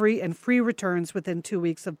delivery and free returns within 2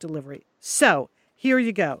 weeks of delivery. So here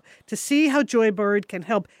you go. To see how Joybird can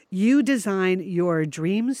help you design your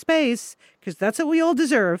dream space, because that's what we all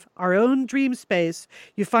deserve, our own dream space.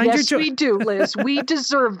 You find your joy. Yes, we do, Liz. We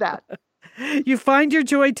deserve that. You find your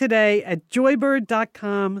joy today at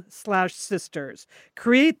joybird.com/sisters.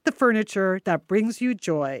 Create the furniture that brings you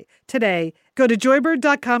joy. Today, go to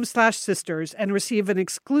joybird.com/sisters and receive an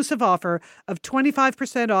exclusive offer of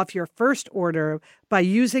 25% off your first order by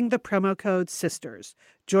using the promo code SISTERS.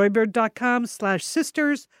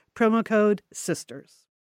 joybird.com/sisters, promo code SISTERS.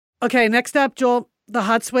 Okay, next up, Joel, the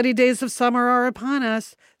hot, sweaty days of summer are upon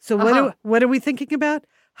us. So what are we thinking about?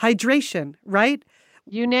 Hydration, right?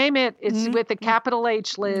 You name it. It's with a capital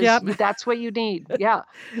H, Liz. Yep. That's what you need. Yeah.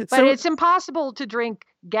 But it's impossible to drink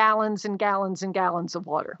gallons and gallons and gallons of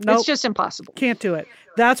water. Nope. It's just impossible. Can't do it.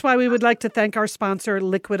 That's why we would like to thank our sponsor,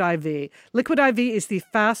 Liquid IV. Liquid IV is the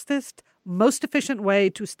fastest, most efficient way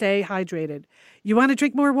to stay hydrated. You want to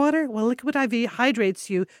drink more water? Well, Liquid IV hydrates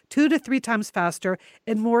you 2 to 3 times faster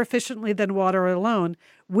and more efficiently than water alone,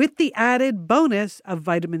 with the added bonus of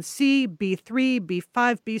vitamin C, B3,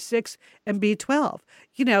 B5, B6, and B12.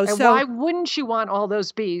 Why wouldn't you want all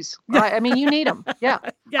those Bs? You need them. Yeah.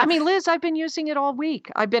 Liz, I've been using it all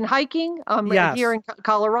week. I've been hiking here in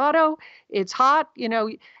Colorado. It's hot,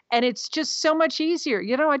 and it's just so much easier.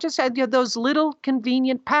 I just had those little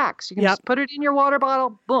convenient packs. You can just put it in your water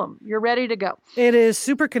bottle. Boom, you're ready to go. It is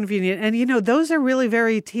super convenient. And, those are really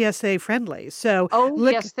very TSA friendly. So,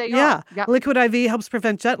 yes, they are. Yeah. Liquid IV helps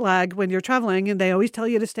prevent jet lag when you're traveling. And they always tell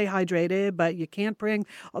you to stay hydrated, but you can't bring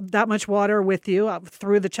that much water with you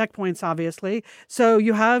through the checkpoints, obviously. So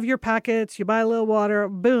you have your packets, you buy a little water,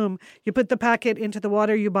 boom, you put the packet into the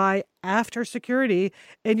water you buy after security,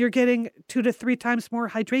 and you're getting 2 to 3 times more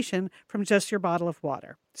hydration from just your bottle of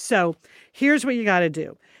water. So here's what you got to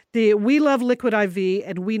do. We love Liquid IV,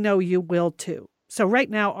 and we know you will too. So right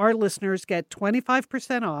now, our listeners get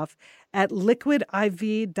 25% off at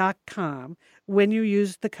liquidiv.com when you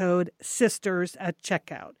use the code SISTERS at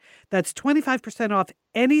checkout. That's 25% off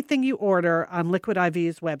anything you order on Liquid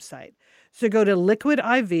IV's website. So go to Liquid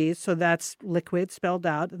IV, so that's liquid spelled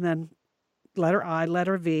out, and then letter I,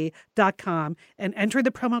 letter V.com, and enter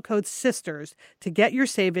the promo code SISTERS to get your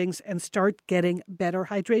savings and start getting better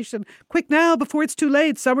hydration. Quick now, before it's too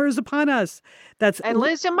late. Summer is upon us. And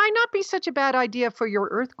Liz, it might not be such a bad idea for your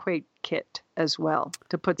earthquake kit as well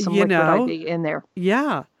to put some Liquid IV in there.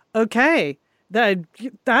 Yeah. Okay.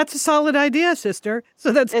 That's a solid idea, sister.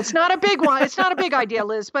 So it's not a big one. It's not a big idea,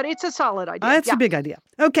 Liz, but it's a solid idea. It's a big idea.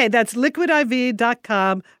 Okay, that's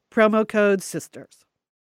liquidiv.com, promo code SISTERS.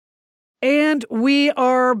 And we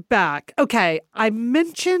are back. Okay, I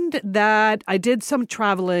mentioned that I did some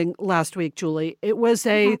traveling last week, Julie. It was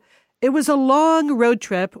a long road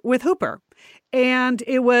trip with Hooper. And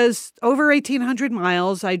it was over 1,800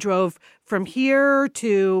 miles. I drove from here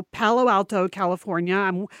to Palo Alto,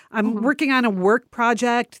 California. I'm working on a work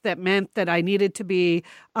project that meant that I needed to be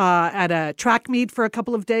at a track meet for a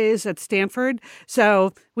couple of days at Stanford.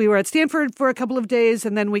 So we were at Stanford for a couple of days,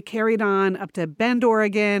 and then we carried on up to Bend,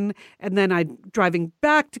 Oregon. And then driving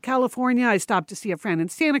back to California, I stopped to see a friend in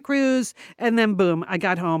Santa Cruz. And then, boom, I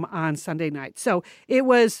got home on Sunday night. So it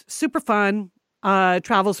was super fun,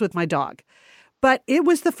 travels with my dog. But it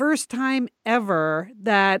was the first time ever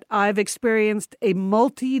that I've experienced a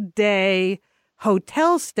multi-day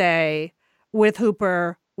hotel stay with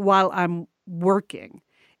Hooper while I'm working.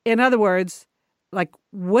 In other words, like,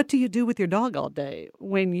 what do you do with your dog all day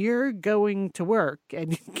when you're going to work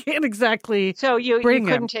and you can't exactly So you bring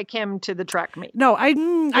couldn't him? take him to the track meet? No,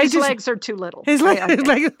 His legs are too little. His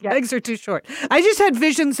legs are too short. I just had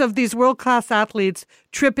visions of these world-class athletes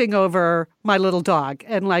tripping over my little dog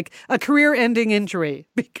and like a career-ending injury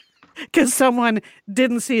because someone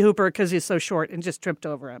didn't see Hooper because he's so short and just tripped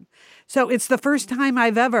over him. So it's the first time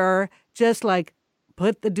I've ever just like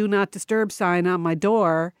put the do not disturb sign on my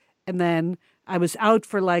door, and then I was out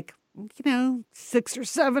for 6 or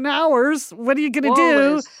 7 hours. What are you going to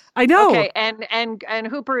do? Liz. I know. Okay, and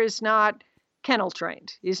Hooper is not kennel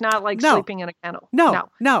trained. He's not sleeping in a kennel. No.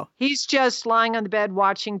 He's just lying on the bed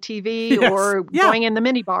watching TV or going in the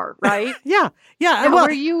minibar, right? Yeah. Now,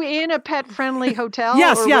 were you in a pet-friendly hotel?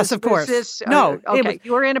 Yes, of course.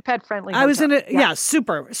 You were in a pet-friendly hotel. I was in a,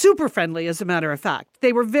 super friendly, as a matter of fact.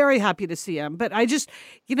 They were very happy to see him. But I just,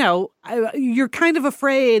 you're kind of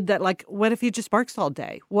afraid that, like, what if he just barks all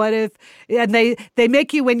day? What if, and they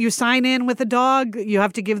make you, when you sign in with a dog, you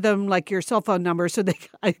have to give them, like, your cell phone number. So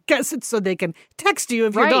I guess it's so they can text you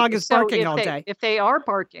if your dog is barking all day. If they are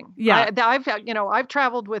barking. Yeah. I've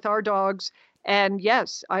traveled with our dogs, and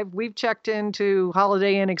yes, we've checked into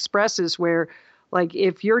Holiday Inn Expresses where, like,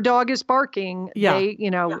 if your dog is barking,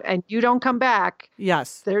 and you don't come back,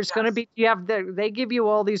 there's going to be, they give you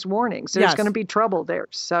all these warnings. There's going to be trouble there.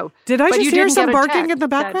 So did I just hear some barking in the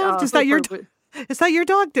background? Is that your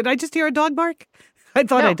dog? Did I just hear a dog bark? I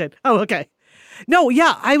thought I did. Oh, okay. No,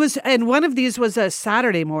 yeah, I was, and one of these was a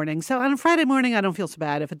Saturday morning. So on a Friday morning, I don't feel so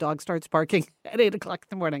bad if a dog starts barking at 8 o'clock in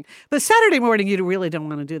the morning. But Saturday morning, you really don't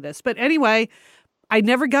want to do this. But anyway, I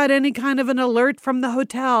never got any kind of an alert from the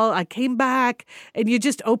hotel. I came back and you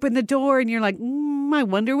just open the door and you're like, I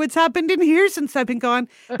wonder what's happened in here since I've been gone.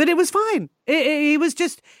 But it was fine.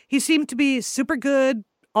 He seemed to be super good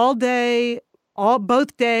all day,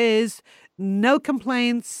 both days. No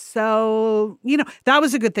complaints. So, that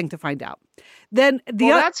was a good thing to find out. Then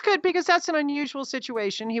that's good because that's an unusual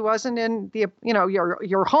situation. He wasn't in the,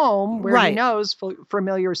 your home where he knows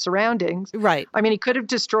familiar surroundings. Right. I mean, he could have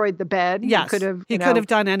destroyed the bed. Yes. He could have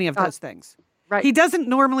done any of those things. Right. He doesn't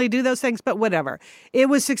normally do those things, but whatever. It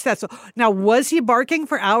was successful. Now, was he barking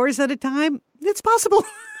for hours at a time? It's possible.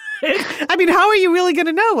 I mean, how are you really going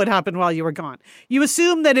to know what happened while you were gone? You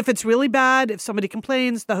assume that if it's really bad, if somebody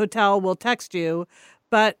complains, the hotel will text you,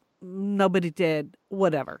 but nobody did.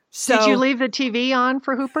 Whatever. So, did you leave the TV on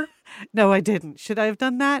for Hooper? No, I didn't. Should I have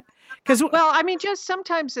done that? Just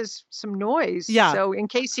sometimes there's some noise. Yeah. So in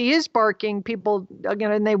case he is barking, people,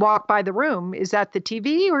 and they walk by the room, is that the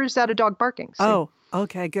TV or is that a dog barking? Oh,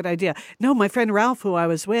 okay. Good idea. No, my friend Ralph, who I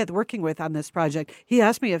was working with on this project, he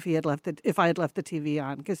asked me if I had left the TV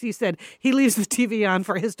on, because he said he leaves the TV on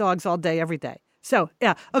for his dogs all day, every day. So,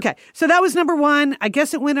 yeah. Okay. So that was number one. I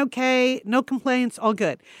guess it went okay. No complaints. All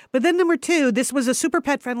good. But then number two, this was a super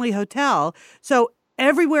pet friendly hotel. So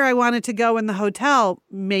everywhere I wanted to go in the hotel,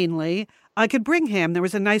 mainly, I could bring him. There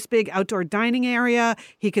was a nice big outdoor dining area.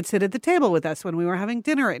 He could sit at the table with us when we were having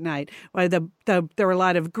dinner at night. There were a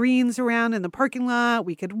lot of greens around in the parking lot.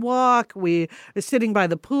 We could walk. We were sitting by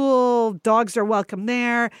the pool. Dogs are welcome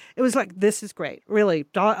there. It was like, this is great. Really,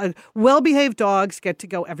 well-behaved dogs get to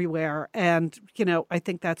go everywhere. And, I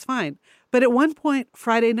think that's fine. But at one point,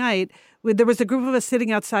 Friday night, there was a group of us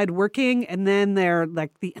sitting outside working, and then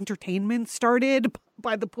the entertainment started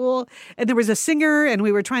by the pool, and there was a singer, and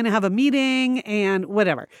we were trying to have a meeting and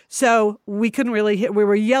whatever. So we couldn't really we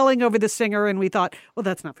were yelling over the singer, and we thought, well,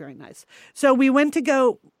 that's not very nice. So we went to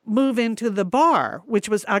go move into the bar, which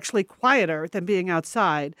was actually quieter than being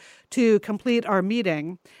outside, to complete our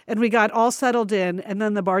meeting. And we got all settled in, and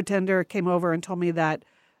then the bartender came over and told me that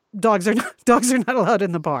dogs are not allowed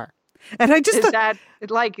in the bar. And I just is that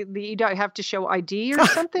like you don't have to show ID or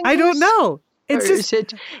something? I don't know.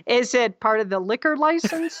 Is it part of the liquor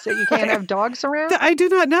license that you can't have dogs around? I do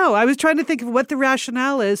not know. I was trying to think of what the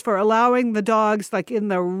rationale is for allowing the dogs like in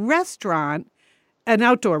the restaurant, an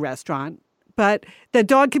outdoor restaurant, but the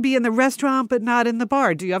dog could be in the restaurant but not in the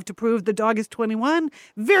bar. Do you have to prove the dog is 21?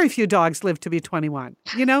 Very few dogs live to be 21,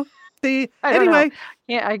 Anyway.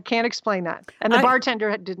 Yeah, I can't explain that. And the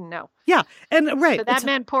bartender didn't know. Yeah, and right. So that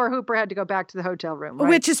meant poor Hooper had to go back to the hotel room, right?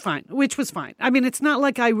 Which was fine. I mean, it's not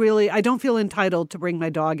like I don't feel entitled to bring my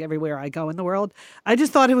dog everywhere I go in the world. I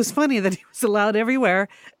just thought it was funny that he was allowed everywhere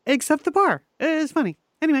except the bar. It's funny.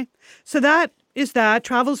 Anyway, so that is that.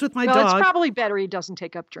 Travels with my dog. It's probably better he doesn't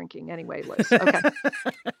take up drinking anyway, Liz. Okay.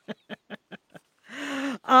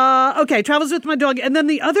 Okay, travels with my dog. And then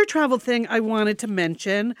the other travel thing I wanted to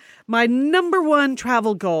mention, my number one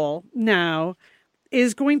travel goal now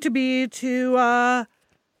is going to be to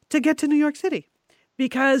get to New York City.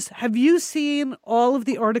 Because have you seen all of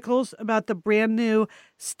the articles about the brand new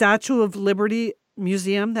Statue of Liberty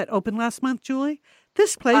Museum that opened last month, Julie?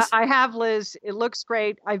 This place. I have, Liz. It looks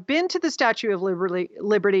great. I've been to the Statue of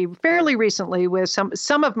Liberty fairly recently with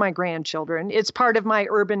some of my grandchildren. It's part of my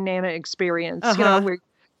urban Nana experience. Uh-huh.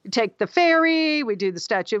 We take the ferry, we do the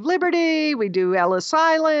Statue of Liberty, we do Ellis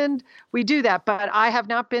Island, we do that. But I have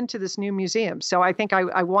not been to this new museum, so I think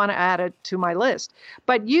I want to add it to my list.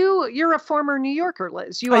 But you're a former New Yorker,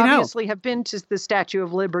 Liz. You obviously have been to the Statue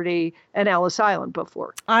of Liberty and Ellis Island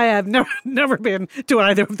before. I have never been to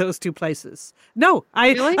either of those two places. No,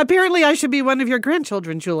 Really? Apparently I should be one of your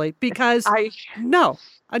grandchildren, Julie, because No.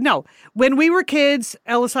 When we were kids,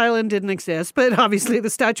 Ellis Island didn't exist, but obviously the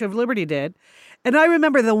Statue of Liberty did. And I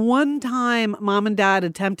remember the one time Mom and Dad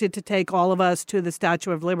attempted to take all of us to the Statue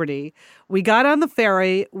of Liberty. We got on the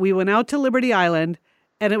ferry, we went out to Liberty Island,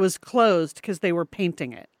 and it was closed because they were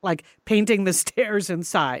painting it, like painting the stairs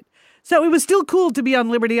inside. So it was still cool to be on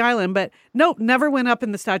Liberty Island, but nope, never went up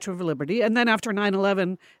in the Statue of Liberty. And then after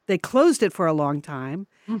 9/11, they closed it for a long time.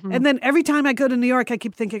 Mm-hmm. And then every time I go to New York, I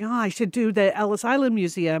keep thinking, I should do the Ellis Island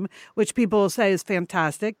Museum, which people say is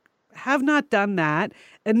fantastic. Have not done that.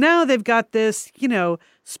 And now they've got this,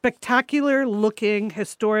 spectacular looking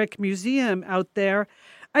historic museum out there.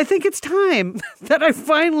 I think it's time that I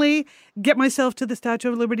finally get myself to the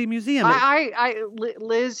Statue of Liberty Museum.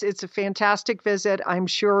 Liz, it's a fantastic visit. I'm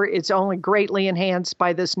sure it's only greatly enhanced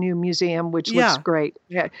by this new museum, which looks great.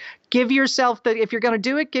 Yeah. Give yourself if you're going to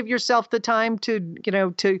do it, give yourself the time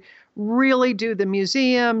to really do the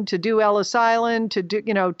museum, to do Ellis Island,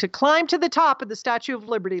 to climb to the top of the Statue of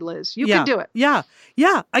Liberty, Liz. You can do it. Yeah.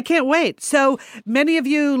 I can't wait. So many of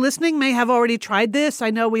you listening may have already tried this. I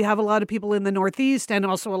know we have a lot of people in the Northeast and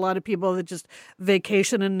also a lot of people that just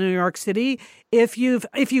vacation in New York City. If you've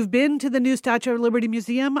been to the new Statue of Liberty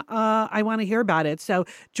Museum, I want to hear about it. So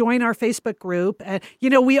join our Facebook group.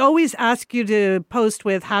 We always ask you to post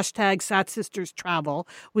with hashtag #SatSistersTravel.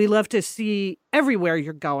 We love to see everywhere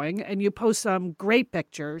you're going, and you post some great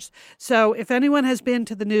pictures. So if anyone has been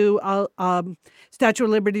to the new Statue of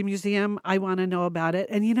Liberty Museum, I want to know about it.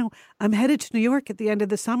 And, I'm headed to New York at the end of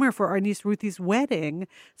the summer for our niece Ruthie's wedding.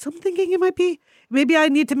 So I'm thinking maybe I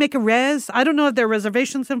need to make a res. I don't know if there are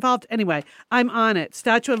reservations involved. Anyway, I'm on it.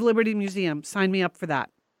 Statue of Liberty Museum. Sign me up for that.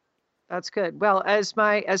 That's good. Well, as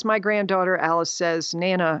my granddaughter Alice says,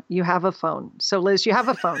 Nana, you have a phone. So Liz, you have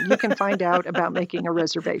a phone. You can find out about making a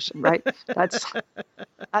reservation, right? That's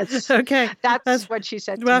okay. That's what she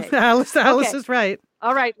said to me. Alice is right.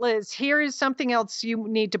 All right, Liz, here is something else you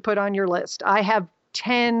need to put on your list. I have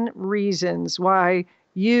 10 reasons why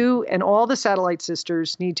you and all the Satellite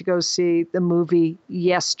Sisters need to go see the movie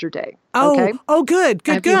Yesterday. Okay? Oh, good.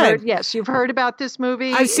 Yes, you've heard about this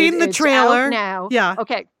movie. I've seen the trailer. It's out now. Yeah.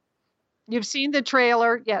 Okay. You've seen the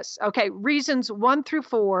trailer. Yes. Okay. Reasons 1 through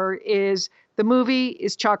 4 is The movie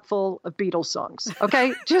is chock full of Beatles songs.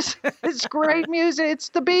 Okay. Just, it's great music. It's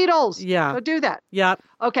the Beatles. Yeah. So do that. Yep.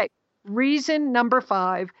 Okay. Reason number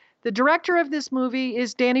 5. The director of this movie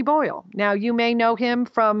is Danny Boyle. Now, you may know him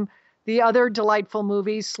from the other delightful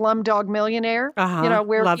movie, Slumdog Millionaire,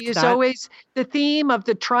 where Loved he is that. always the theme of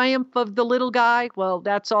the triumph of the little guy. Well,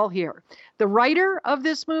 that's all here. The writer of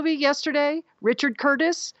this movie yesterday, Richard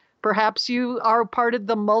Curtis, perhaps you are part of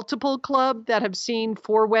the multiple club that have seen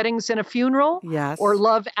 4 Weddings and a Funeral. Yes. Or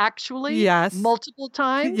Love Actually. Yes. Multiple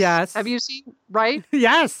times. Yes. Have you seen, right?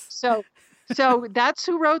 Yes. So that's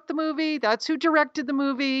who wrote the movie. That's who directed the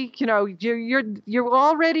movie. You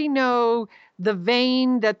already know the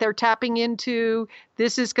vein that they're tapping into.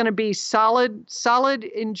 This is going to be solid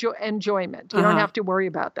enjoyment. You don't have to worry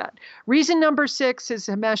about that. Reason number 6 is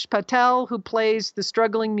Himesh Patel, who plays the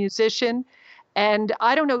struggling musician. And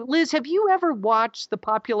I don't know, Liz, have you ever watched the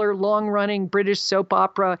popular long-running British soap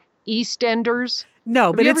opera EastEnders?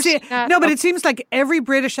 No, but it seems like every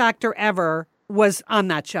British actor ever was on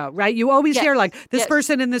that show, right? You always hear like this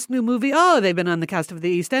person in this new movie, they've been on the cast of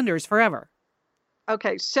the EastEnders forever.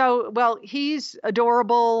 Okay, so, well, he's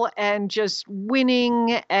adorable and just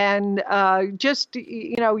winning and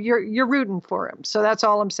you're rooting for him. So that's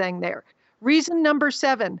all I'm saying there. Reason number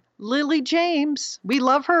 7, Lily James. We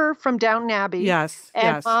love her from Downton Abbey. Yes.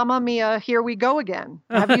 And yes. Mamma Mia, Here We Go Again.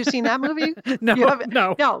 Have you seen that movie?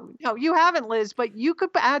 No. No, you haven't, Liz, but you could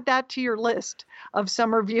add that to your list of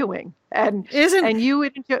summer viewing. And you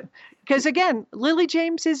would enjoy, because again, Lily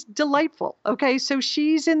James is delightful. Okay, so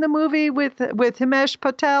she's in the movie with Himesh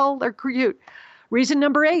Patel. They're cute. Reason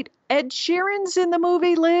number 8, Ed Sheeran's in the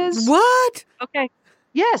movie, Liz. What? Okay.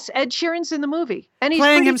 Yes, Ed Sheeran's in the movie. And he's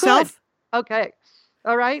playing pretty himself? Good. Okay.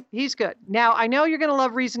 All right. He's good. Now, I know you're going to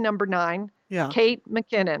love reason number 9. Yeah. Kate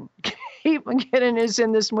McKinnon. Kate McKinnon is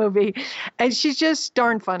in this movie, and she's just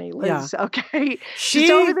darn funny, Liz. Yeah. Okay. She's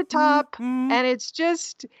over the top, and it's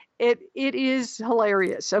just, it is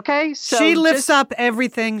hilarious. Okay. So she lifts up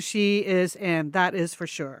everything she is in. That is for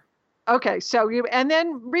sure. Okay. So and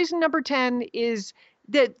then reason number 10 is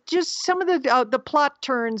that just some of the plot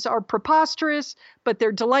turns are preposterous, but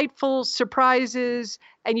they're delightful surprises,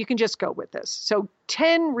 and you can just go with this. So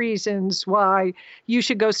 10 reasons why you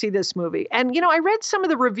should go see this movie. And, I read some of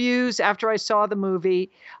the reviews after I saw the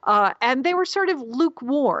movie, and they were sort of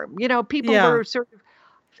lukewarm. People were sort of,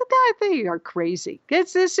 they are crazy.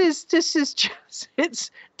 It's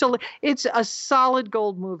a solid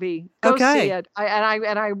gold movie. Go see it.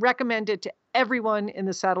 I recommend it to everyone in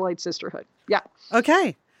the Satellite Sisterhood. Yeah.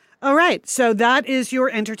 Okay. All right. So that is your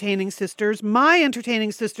entertaining sisters. My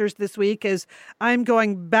entertaining sisters this week is I'm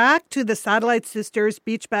going back to the Satellite Sisters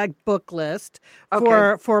Beach Bag book list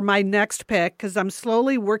for my next pick, because I'm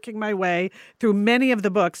slowly working my way through many of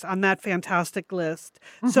the books on that fantastic list.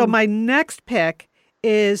 Mm-hmm. So my next pick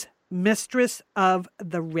is Mistress of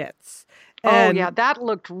the Ritz. And that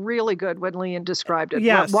looked really good when Leanne described it.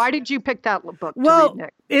 Yes. Why did you pick that book to read,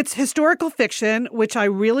 Nick? It's historical fiction, which I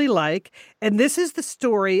really like. And this is the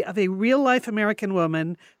story of a real-life American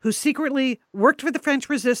woman who secretly worked for the French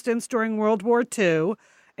resistance during World War II.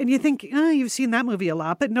 And you think, you've seen that movie a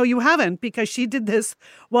lot. But no, you haven't, because she did this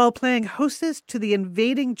while playing hostess to the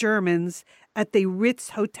invading Germans at the Ritz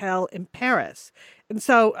Hotel in Paris. And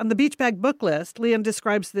so on the Beach Bag book list, Leanne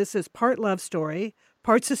describes this as part love story,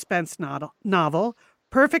 part suspense novel,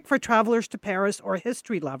 perfect for travelers to Paris or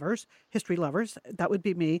history lovers, that would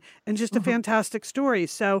be me, and just a fantastic story.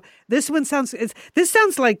 So this one sounds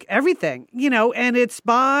like everything, and it's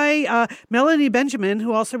by Melanie Benjamin,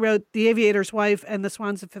 who also wrote The Aviator's Wife and The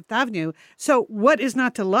Swans of Fifth Avenue. So what is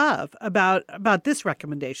not to love about this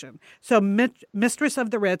recommendation? So Mistress of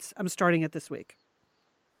the Ritz, I'm starting it this week.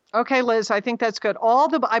 Okay, Liz, I think that's good. All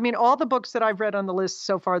the books that I've read on the list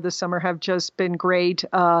so far this summer have just been great.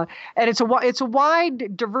 And it's a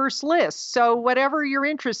wide, diverse list. So whatever your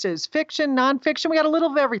interest is, fiction, nonfiction, we got a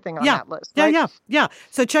little of everything on that list. Right? Yeah.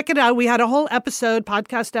 So check it out. We had a whole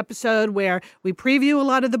podcast episode where we preview a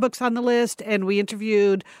lot of the books on the list, and we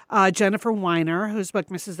interviewed Jennifer Weiner, whose book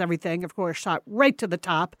Mrs. Everything, of course, shot right to the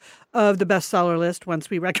top of the bestseller list once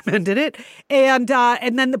we recommended it. And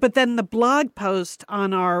then the blog post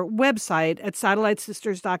on our website at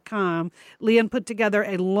satellitesisters.com, Leanne put together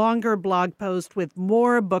a longer blog post with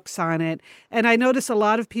more books on it. And I notice a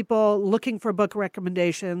lot of people looking for book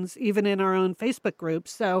recommendations, even in our own Facebook group.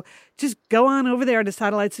 So just go on over there to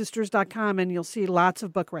satellitesisters.com and you'll see lots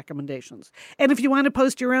of book recommendations. And if you want to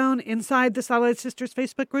post your own inside the Satellite Sisters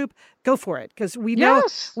Facebook group, go for it. Because we know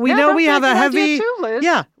we have a heavy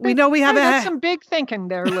that's some big thinking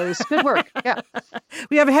there, Liz. Good work. Yeah.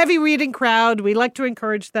 We have a heavy reading crowd. We like to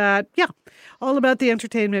encourage watch that. Yeah, all about the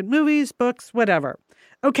entertainment, movies, books, whatever.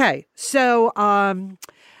 Okay, so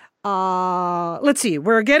let's see.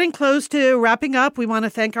 We're getting close to wrapping up. We want to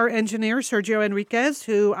thank our engineer, Sergio Enriquez,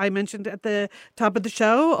 who I mentioned at the top of the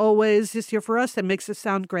show, always is here for us and makes us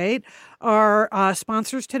sound great. Our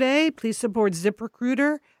sponsors today, please support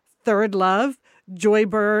ZipRecruiter, Third Love,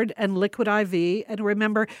 Joybird, and Liquid IV. And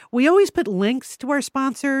remember, we always put links to our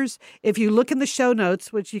sponsors. If you look in the show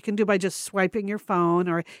notes, which you can do by just swiping your phone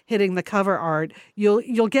or hitting the cover art,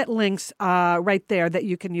 you'll get links right there that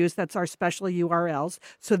you can use. That's our special URLs,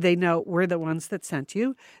 so they know we're the ones that sent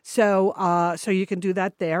you. So you can do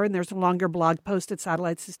that there. And there's a longer blog post at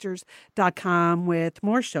satellitesisters.com with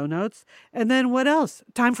more show notes. And then what else?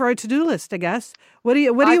 Time for our to-do list, I guess. What do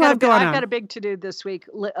you have going on? I've got a big to-do this week,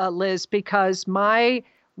 Liz, because my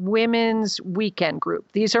women's weekend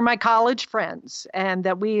group, these are my college friends, and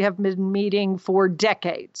that we have been meeting for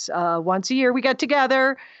decades. Once a year we get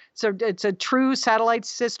together. So it's a true Satellite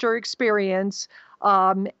Sister experience.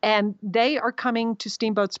 And they are coming to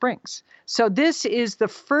Steamboat Springs. So this is the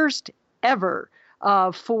first ever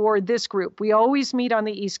for this group. We always meet on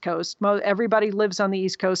the East Coast. Everybody lives on the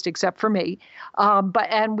East Coast except for me.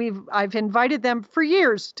 I've invited them for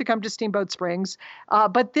years to come to Steamboat Springs.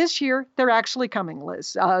 But this year they're actually coming,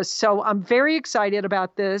 Liz. So I'm very excited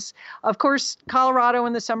about this. Of course, Colorado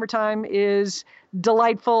in the summertime is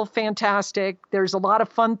delightful, fantastic. There's a lot of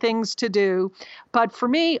fun things to do. But for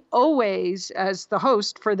me, always as the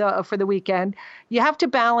host for the weekend, you have to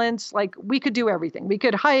balance, like, we could do everything. We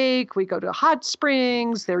could hike, we go to hot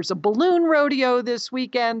springs, there's a balloon rodeo this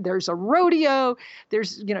weekend, there's a rodeo,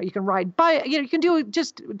 there's, you can ride bike, you can do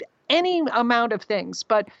just any amount of things.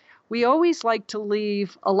 But we always like to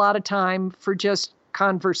leave a lot of time for just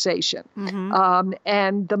conversation. Mm-hmm.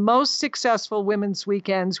 And the most successful women's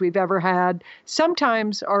weekends we've ever had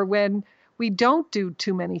sometimes are when we don't do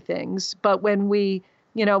too many things, but when we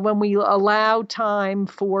allow time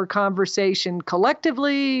for conversation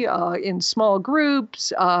collectively, in small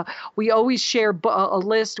groups. We always share a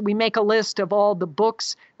list. We make a list of all the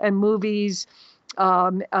books and movies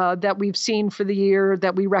that we've seen for the year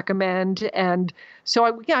that we recommend. And so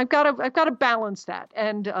I've got to balance that.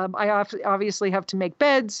 And I obviously have to make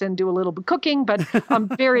beds and do a little bit of cooking, but I'm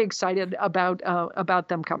very excited about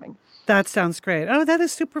them coming. That sounds great. Oh, that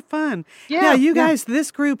is super fun. Yeah, you guys,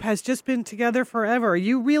 this group has just been together forever.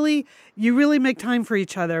 You really make time for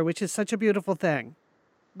each other, which is such a beautiful thing.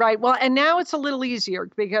 Right. Well, and now it's a little easier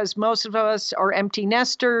because most of us are empty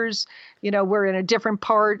nesters. We're in a different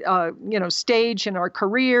stage in our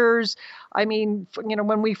careers. I mean,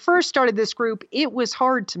 when we first started this group, it was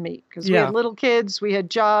hard to meet because we had little kids, we had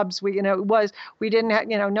jobs, we didn't have,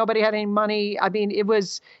 nobody had any money. I mean, it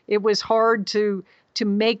was hard to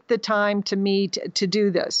make the time to meet, to do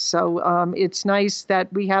this. So it's nice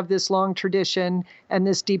that we have this long tradition and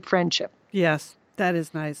this deep friendship. Yes, that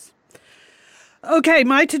is nice. Okay,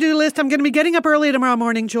 my to-do list. I'm going to be getting up early tomorrow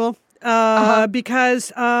morning, Jewel,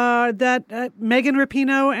 because Megan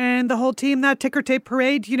Rapinoe and the whole team, that ticker tape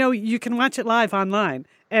parade, you can watch it live online.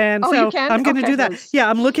 And so I'm going to do that. Yeah,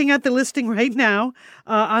 I'm looking at the listing right now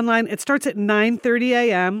online. It starts at 9:30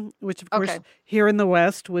 a.m., which, of course, here in the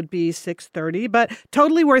West would be 6:30, but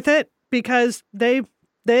totally worth it because they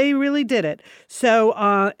really did it. So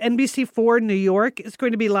NBC4 New York is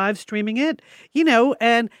going to be live streaming it,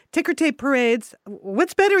 and ticker tape parades.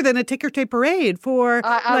 What's better than a ticker tape parade for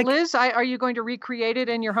Liz, are you going to recreate it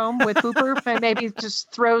in your home with Hooper and maybe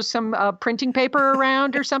just throw some printing paper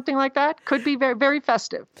around or something like that? Could be very, very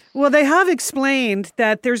festive. Well, they have explained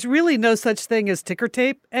that there's really no such thing as ticker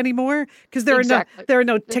tape anymore because there are no tickers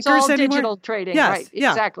anymore. It's all digital trading. Yes, right.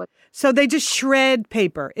 Exactly. So they just shred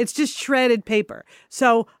paper. It's just shredded paper.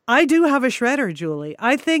 So I do have a shredder, Julie.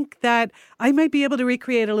 I think that I might be able to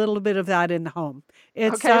recreate a little bit of that in the home.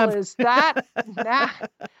 Liz, that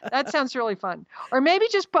sounds really fun. Or maybe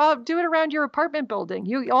just do it around your apartment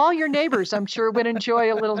building. All your neighbors, I'm sure, would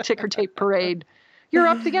enjoy a little ticker tape parade. You're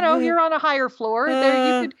up to, you're on a higher floor.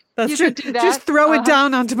 There, you could do that. Just throw it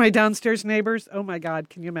down onto my downstairs neighbors. Oh my God,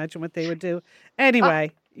 can you imagine what they would do?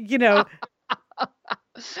 Anyway,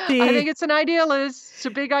 I think it's an idea, Liz. It's a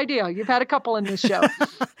big idea. You've had a couple in this show.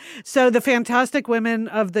 So the fantastic women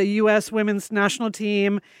of the U.S. women's national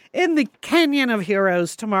team in the Canyon of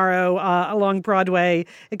Heroes tomorrow along Broadway.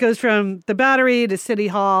 It goes from the Battery to City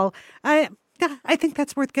Hall. Yeah, I think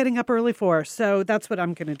that's worth getting up early for. So that's what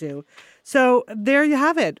I'm going to do. So there you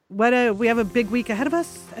have it. We have a big week ahead of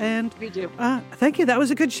us. And we do. Thank you. That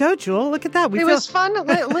was a good show, Jewel. Look at that. It was fun.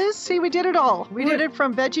 Liz, see, we did it all. We did it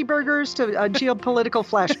from veggie burgers to geopolitical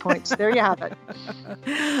flashpoints. There you have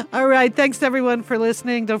it. All right. Thanks to everyone for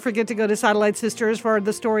listening. Don't forget to go to Satellite Sisters for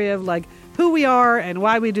the story of who we are and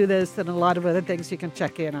why we do this and a lot of other things. You can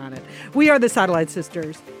check in on it. We are the Satellite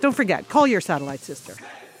Sisters. Don't forget, call your Satellite Sister.